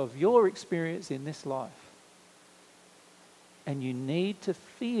truth of your experience in this life. And you need to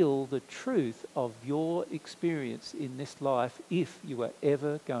feel the truth of your experience in this life if you are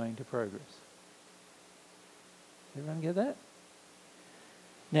ever going to progress. Everyone get that?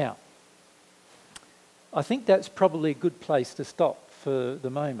 Now, I think that's probably a good place to stop for the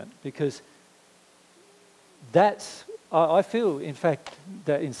moment, because I feel, in fact,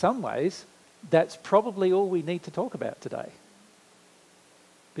 that in some ways, that's probably all we need to talk about today.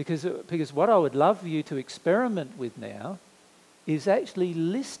 Because what I would love you to experiment with now is actually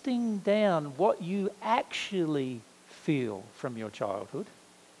listing down what you actually feel from your childhood.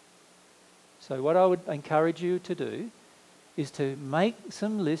 So what I would encourage you to do is to make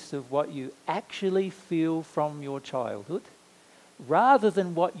some lists of what you actually feel from your childhood, rather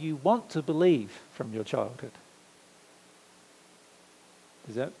than what you want to believe from your childhood.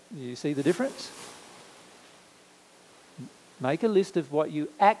 Do you see the difference? Make a list of what you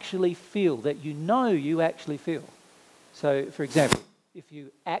actually feel, that you know you actually feel. So, for example, if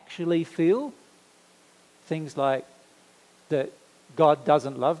you actually feel things like that God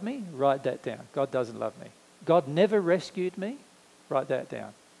doesn't love me, write that down. God doesn't love me. God never rescued me, write that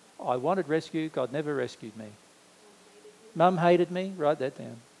down. I wanted rescue, God never rescued me. Mum hated me, write that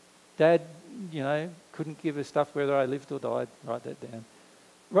down. Dad, couldn't give a stuff whether I lived or died, write that down.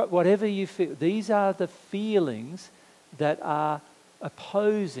 Whatever you feel, these are the feelings that are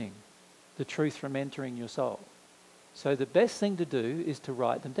opposing the truth from entering your soul. So the best thing to do is to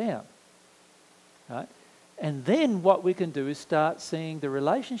write them down, right? And then what we can do is start seeing the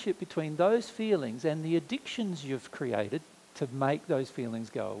relationship between those feelings and the addictions you've created to make those feelings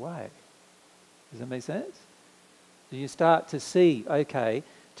go away. Does that make sense? So you start to see, okay,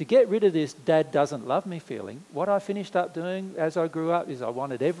 to get rid of this dad doesn't love me feeling, what I finished up doing as I grew up is I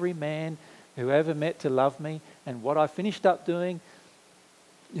wanted every man who I ever met to love me, and what I finished up doing,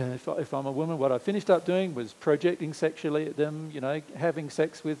 if I'm a woman, what I finished up doing was projecting sexually at them, having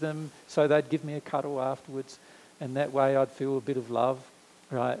sex with them so they'd give me a cuddle afterwards, and that way I'd feel a bit of love,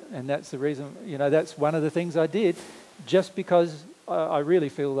 right? And that's the reason, that's one of the things I did, just because I really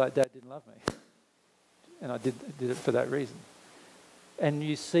feel like Dad didn't love me. And I did it for that reason. And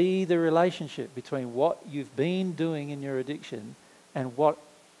you see the relationship between what you've been doing in your addiction and what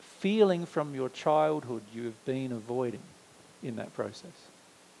feeling from your childhood you've been avoiding in that process.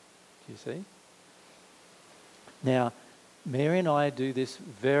 Do you see? Now, Mary and I do this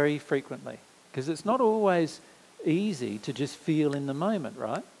very frequently because it's not always easy to just feel in the moment,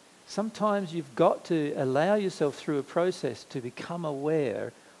 right? Sometimes you've got to allow yourself through a process to become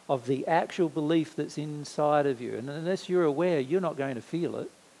aware of the actual belief that's inside of you. And unless you're aware, you're not going to feel it.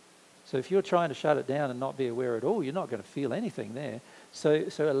 So if you're trying to shut it down and not be aware at all, you're not going to feel anything there. So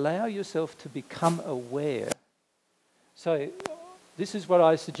allow yourself to become aware. So this is what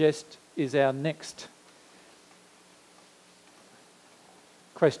I suggest is our next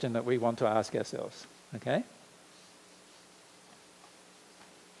question that we want to ask ourselves, okay?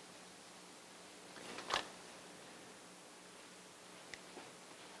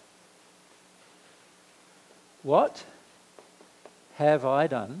 What have I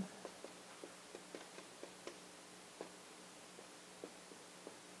done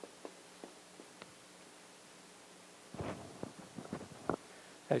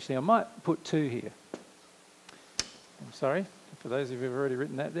actually I might put 2 here. I'm sorry for those of you who've already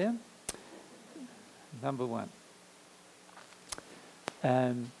written that down. Number 1.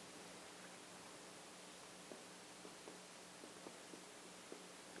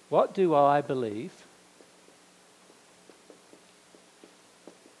 What do I believe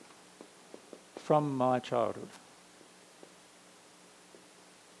from my childhood.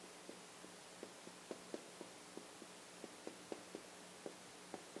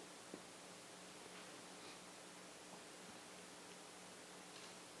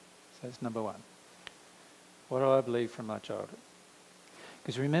 So that's number one. What do I believe from my childhood?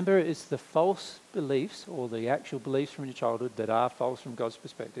 Because remember, it's the false beliefs or the actual beliefs from your childhood that are false from God's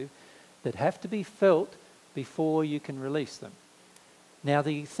perspective that have to be felt before you can release them. Now,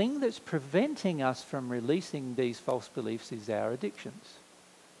 the thing that's preventing us from releasing these false beliefs is our addictions.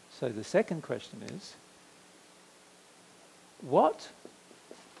 So the second question is, what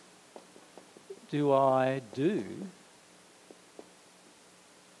do I do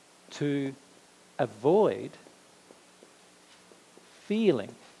to avoid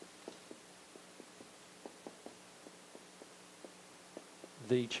feeling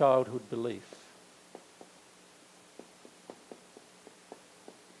the childhood belief?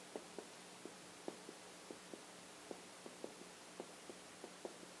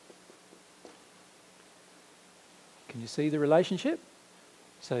 Can you see the relationship?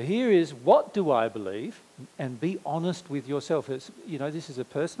 So here is, what do I believe? And be honest with yourself. It's, you know, this is a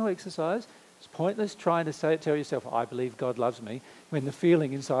personal exercise. It's pointless trying to tell yourself, I believe God loves me, when the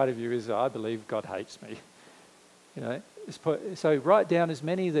feeling inside of you is, I believe God hates me. You know, so write down as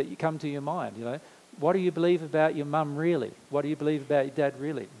many that you come to your mind. You know, what do you believe about your mum really? What do you believe about your dad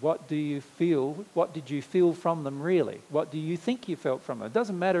really? What do you feel? What did you feel from them really? What do you think you felt from them? It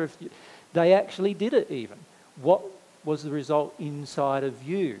doesn't matter if they actually did it even. What was the result inside of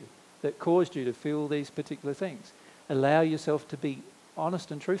you that caused you to feel these particular things? Allow yourself to be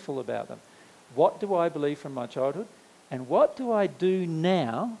honest and truthful about them. What do I believe from my childhood? And what do I do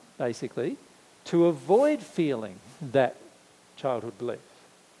now, basically, to avoid feeling that childhood belief?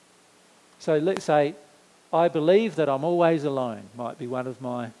 So let's say, I believe that I'm always alone, might be one of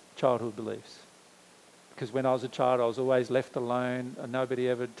my childhood beliefs. Because when I was a child, I was always left alone. Nobody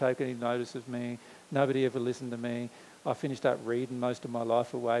ever took any notice of me. Nobody ever listened to me. I finished up reading most of my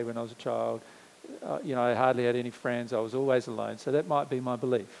life away when I was a child. You know, I hardly had any friends. I was always alone. So that might be my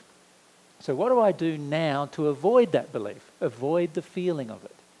belief. So what do I do now to avoid that belief? Avoid the feeling of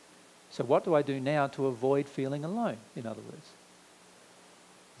it. So what do I do now to avoid feeling alone, in other words?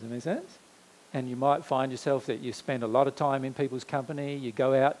 Does that make sense? And you might find yourself that you spend a lot of time in people's company, you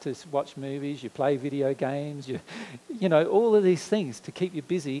go out to watch movies, you play video games, you know, all of these things to keep you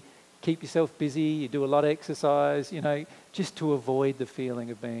busy, keep yourself busy, you do a lot of exercise, you know, just to avoid the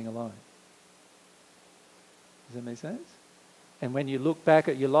feeling of being alone. Does that make sense? And when you look back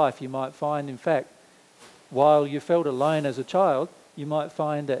at your life, you might find, in fact, while you felt alone as a child, you might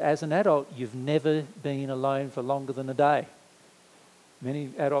find that as an adult, you've never been alone for longer than a day. Many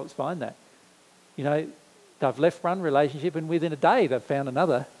adults find that. You know, they've left one relationship and within a day they've found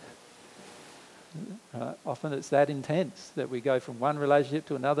another. Often it's that intense that we go from one relationship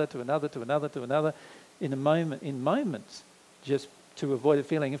to another, to another, to another, to another in moments, just to avoid a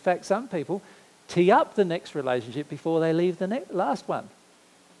feeling. In fact, some people tee up the next relationship before they leave the last one.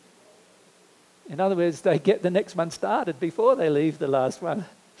 In other words, they get the next one started before they leave the last one,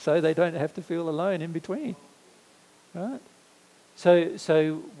 so they don't have to feel alone in between. Right?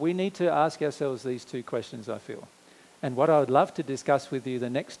 So we need to ask ourselves these two questions, I feel. And what I would love to discuss with you the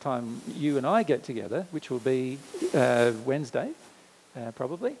next time you and I get together, which will be Wednesday,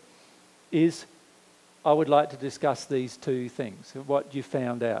 probably, is I would like to discuss these two things, what you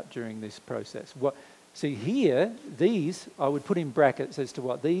found out during this process. See here, these, I would put in brackets as to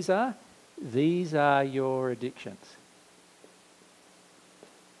what these are. These are your addictions.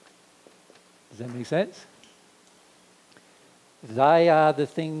 Does that make sense? They are the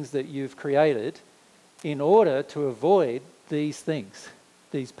things that you've created in order to avoid these things,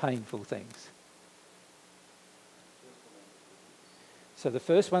 these painful things. So the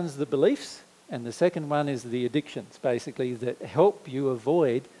first one's the beliefs, and the second one is the addictions, basically, that help you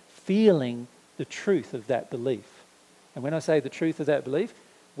avoid feeling the truth of that belief. And when I say the truth of that belief,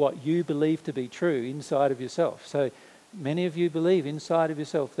 what you believe to be true inside of yourself. So many of you believe inside of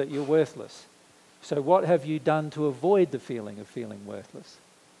yourself that you're worthless. So what have you done to avoid the feeling of feeling worthless?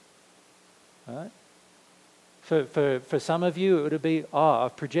 Right? For some of you, it would be,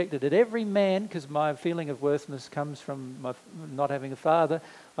 I've projected at every man, because my feeling of worthlessness comes from my not having a father.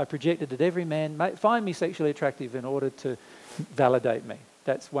 I projected at every man, find me sexually attractive in order to validate me.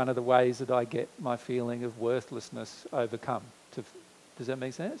 That's one of the ways that I get my feeling of worthlessness overcome. Does that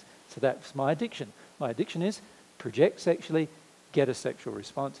make sense? So that's my addiction. My addiction is project sexually, get a sexual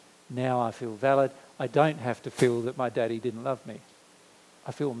response. Now I feel valid. I don't have to feel that my daddy didn't love me.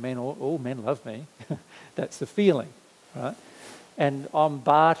 I feel all men love me. That's the feeling, right? And I'm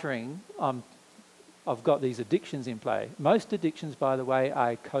bartering, I'm I've got these addictions in play. Most addictions, by the way,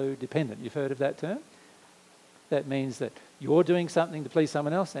 are codependent. You've heard of that term? That means that you're doing something to please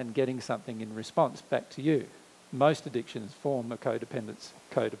someone else and getting something in response back to you. Most addictions form a codependencies.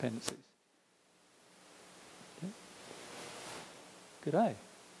 Okay. Good day.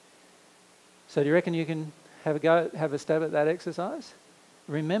 So do you reckon you can have a stab at that exercise?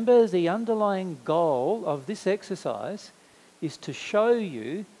 Remember, the underlying goal of this exercise is to show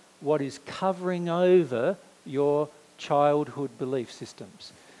you what is covering over your childhood belief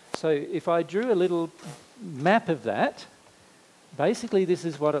systems. So if I drew a little map of that, basically this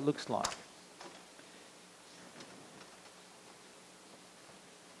is what it looks like.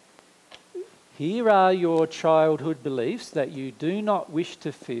 Here are your childhood beliefs that you do not wish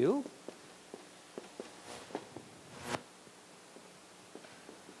to feel.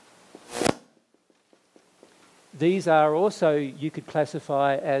 These are also, you could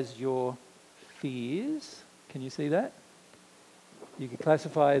classify as your fears. Can you see that? You could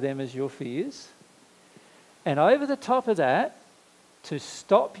classify them as your fears. And over the top of that, to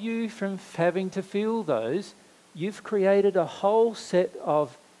stop you from having to feel those, you've created a whole set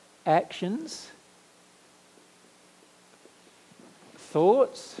of actions,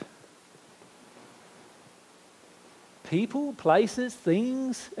 thoughts, people, places,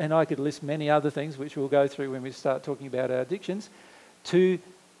 things, and I could list many other things which we'll go through when we start talking about our addictions, to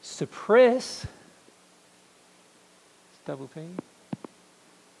suppress, double P,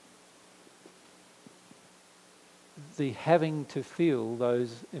 the having to feel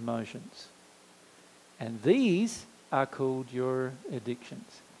those emotions. And these are called your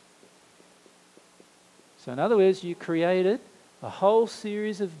addictions. So in other words, you created a whole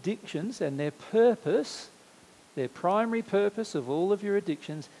series of addictions, and their purpose, their primary purpose of all of your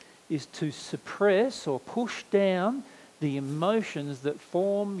addictions is to suppress or push down the emotions that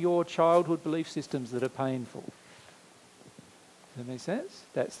form your childhood belief systems that are painful. Does that make sense?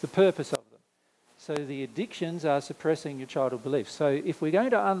 That's the purpose of them. So the addictions are suppressing your childhood beliefs. So if we're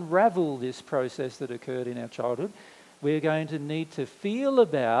going to unravel this process that occurred in our childhood, we're going to need to feel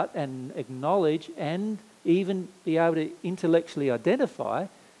about and acknowledge and even be able to intellectually identify,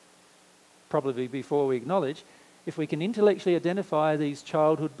 probably before we acknowledge, if we can intellectually identify these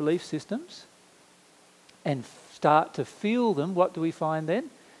childhood belief systems and start to feel them, what do we find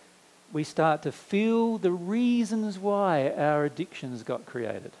then? We start to feel the reasons why our addictions got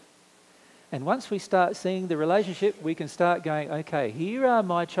created. And once we start seeing the relationship, we can start going, okay, here are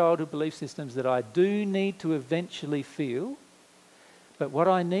my childhood belief systems that I do need to eventually feel. But what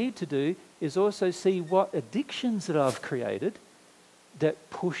I need to do is also see what addictions that I've created that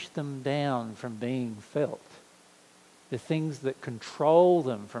push them down from being felt. The things that control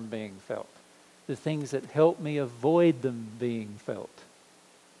them from being felt. The things that help me avoid them being felt.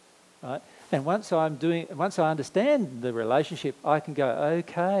 Right? And once I understand the relationship, I can go,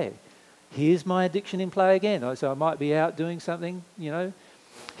 okay, here's my addiction in play again. So I might be out doing something,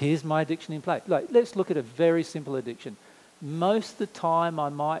 here's my addiction in play. Like, let's look at a very simple addiction. Most of the time I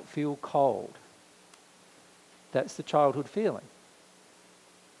might feel cold. That's the childhood feeling.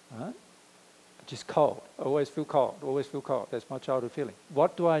 Right? Just cold. I always feel cold. Always feel cold. That's my childhood feeling.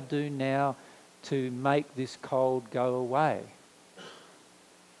 What do I do now to make this cold go away?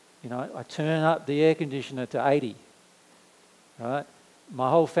 I turn up the air conditioner to 80. Right? My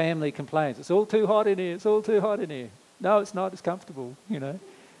whole family complains. It's all too hot in here. It's all too hot in here. No, it's not. It's comfortable.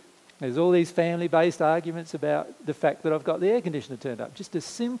 There's all these family-based arguments about the fact that I've got the air conditioner turned up. Just a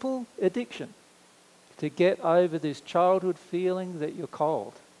simple addiction to get over this childhood feeling that you're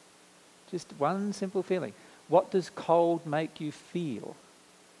cold. Just one simple feeling. What does cold make you feel?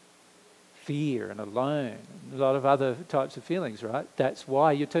 Fear and alone, and a lot of other types of feelings, right? That's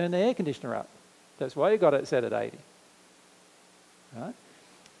why you turn the air conditioner up. That's why you got it set at 80. Right?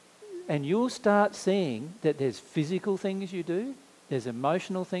 And you'll start seeing that there's physical things you do, there's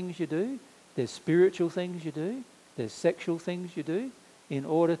emotional things you do, there's spiritual things you do, there's sexual things you do in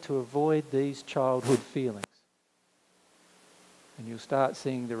order to avoid these childhood feelings. And you'll start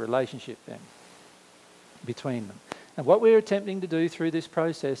seeing the relationship then between them. And what we're attempting to do through this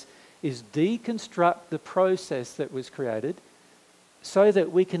process is deconstruct the process that was created so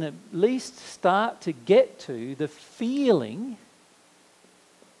that we can at least start to get to the feeling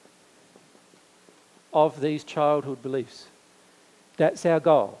of these childhood beliefs. That's our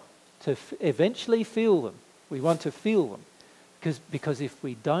goal, to eventually feel them. We want to feel them because if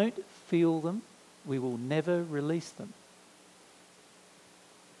we don't feel them, we will never release them.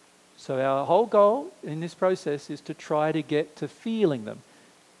 So our whole goal in this process is to try to get to feeling them.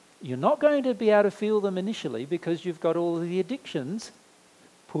 You're not going to be able to feel them initially because you've got all of the addictions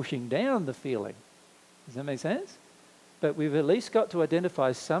pushing down the feeling. Does that make sense? But we've at least got to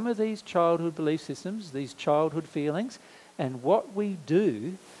identify some of these childhood belief systems, these childhood feelings, and what we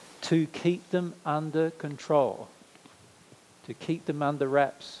do to keep them under control, to keep them under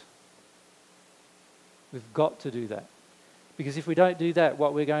wraps. We've got to do that. Because if we don't do that,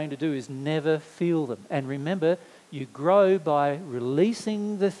 what we're going to do is never feel them. And remember, you grow by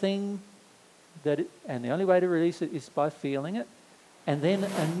releasing the thing, and the only way to release it is by feeling it, and then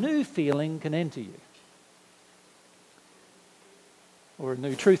a new feeling can enter you. Or a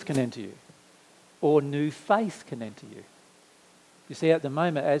new truth can enter you. Or new faith can enter you. You see, at the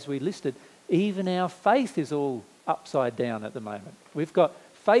moment, as we listed, even our faith is all upside down at the moment. We've got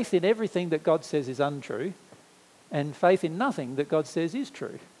faith in everything that God says is untrue, and faith in nothing that God says is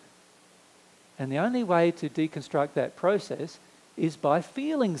true. And the only way to deconstruct that process is by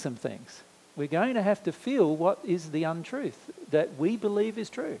feeling some things. We're going to have to feel what is the untruth that we believe is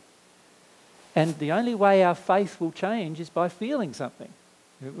true. And the only way our faith will change is by feeling something.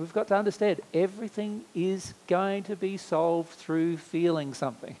 We've got to understand everything is going to be solved through feeling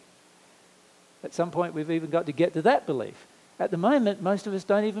something. At some point, we've even got to get to that belief. At the moment, most of us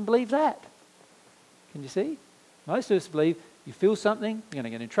don't even believe that. Can you see? Most of us believe you feel something, you're going to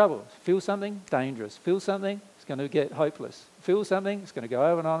get in trouble. Feel something, dangerous. Feel something, it's going to get hopeless. Feel something, it's going to go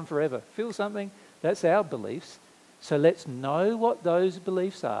over and on forever. Feel something, that's our beliefs. So let's know what those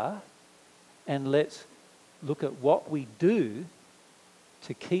beliefs are, and let's look at what we do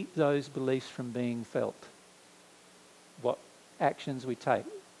to keep those beliefs from being felt. What actions we take.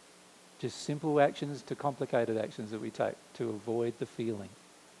 Just simple actions to complicated actions that we take to avoid the feeling.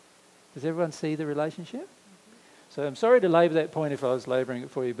 Does everyone see the relationship? So I'm sorry to labour that point if I was labouring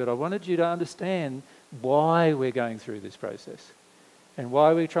it for you, but I wanted you to understand why we're going through this process and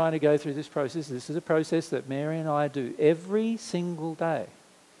why we're trying to go through this process. This is a process that Mary and I do every single day,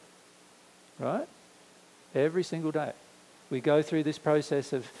 right? Every single day. We go through this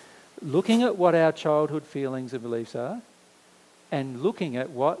process of looking at what our childhood feelings and beliefs are and looking at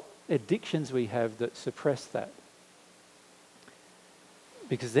what addictions we have that suppress that.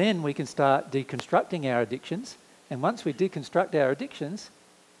 Because then we can start deconstructing our addictions. And once we deconstruct our addictions,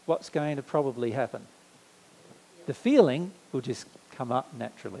 what's going to probably happen? The feeling will just come up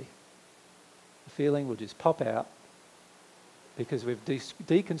naturally. The feeling will just pop out because we've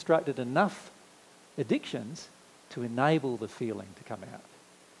deconstructed enough addictions to enable the feeling to come out.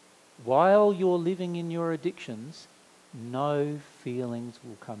 While you're living in your addictions, no feelings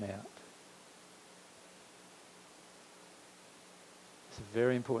will come out. It's a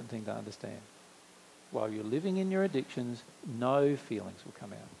very important thing to understand. While you're living in your addictions, no feelings will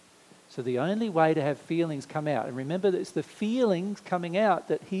come out. So the only way to have feelings come out, and remember that it's the feelings coming out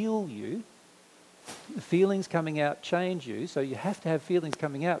that heal you, the feelings coming out change you, so you have to have feelings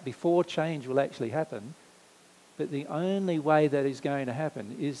coming out before change will actually happen. But the only way that is going to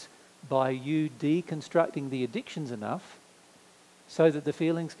happen is by you deconstructing the addictions enough so that the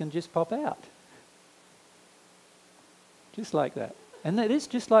feelings can just pop out. Just like that. And it is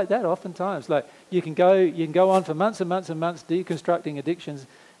just like that oftentimes. Like you can go on for months and months and months deconstructing addictions,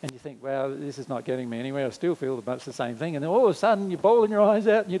 and you think, wow, this is not getting me anywhere. I still feel much the same thing. And then all of a sudden you're bawling your eyes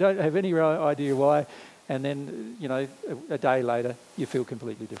out and you don't have any idea why. And then, a day later you feel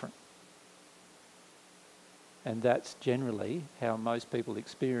completely different. And that's generally how most people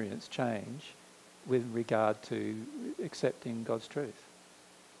experience change with regard to accepting God's truth.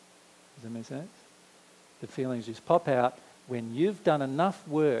 Does that make sense? The feelings just pop out when you've done enough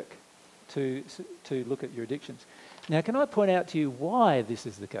work to look at your addictions. Now, can I point out to you why this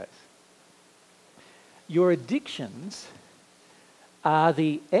is the case? Your addictions are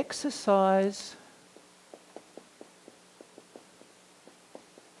the exercise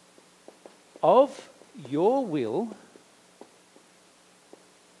of your will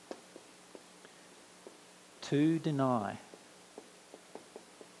to deny.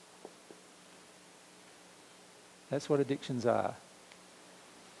 That's what addictions are.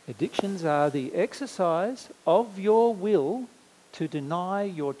 Addictions are the exercise of your will to deny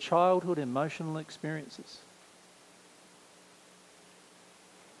your childhood emotional experiences.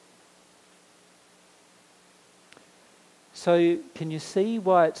 So can you see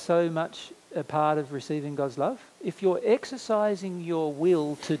why it's so much a part of receiving God's love? If you're exercising your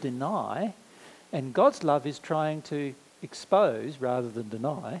will to deny, and God's love is trying to expose rather than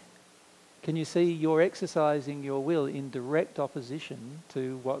deny, can you see you're exercising your will in direct opposition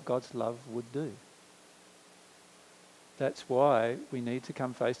to what God's love would do? That's why we need to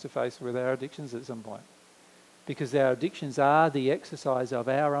come face to face with our addictions at some point. Because our addictions are the exercise of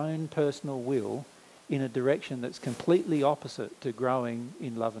our own personal will in a direction that's completely opposite to growing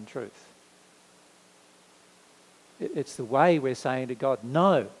in love and truth. It's the way we're saying to God,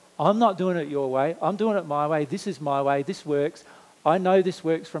 no, I'm not doing it your way. I'm doing it my way. This is my way. This works. I know this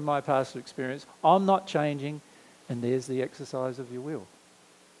works from my past experience. I'm not changing. And there's the exercise of your will.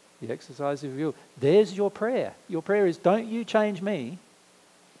 The exercise of your will. There's your prayer. Your prayer is, don't you change me.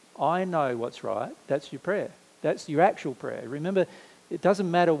 I know what's right. That's your prayer. That's your actual prayer. Remember, it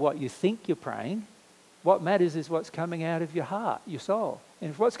doesn't matter what you think you're praying. What matters is what's coming out of your heart, your soul. And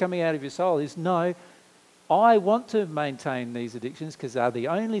if what's coming out of your soul is, no, I want to maintain these addictions because they're the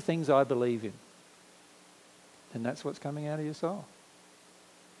only things I believe in, then that's what's coming out of your soul.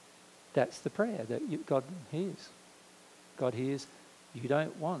 That's the prayer that God hears. God hears, you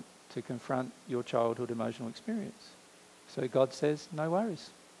don't want to confront your childhood emotional experience. So God says, no worries.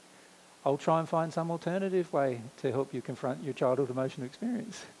 I'll try and find some alternative way to help you confront your childhood emotional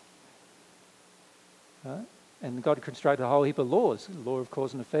experience. Right? And God constructed a whole heap of laws, law of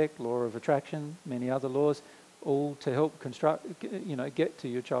cause and effect, law of attraction, many other laws, all to help get to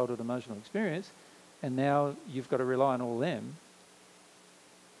your childhood emotional experience. And now you've got to rely on all them.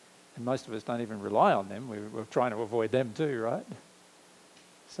 And most of us don't even rely on them. We're trying to avoid them too, right?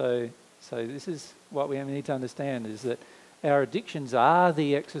 So this is what we need to understand, is that our addictions are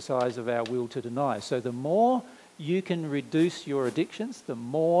the exercise of our will to deny. So the more you can reduce your addictions, the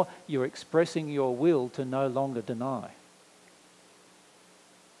more you're expressing your will to no longer deny.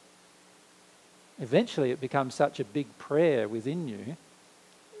 Eventually it becomes such a big prayer within you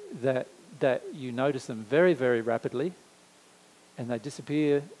that you notice them very, very rapidly, and they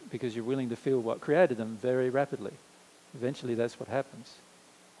disappear because you're willing to feel what created them very rapidly. Eventually that's what happens.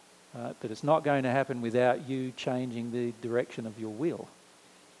 But it's not going to happen without you changing the direction of your will.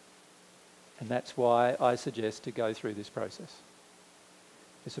 And that's why I suggest to go through this process.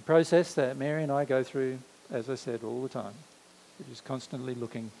 It's a process that Mary and I go through, as I said, all the time. We're just constantly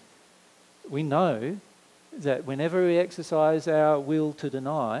looking. We know that whenever we exercise our will to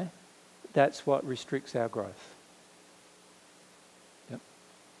deny, that's what restricts our growth. Yep.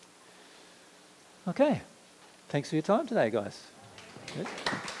 Okay. Thanks for your time today, guys. Good.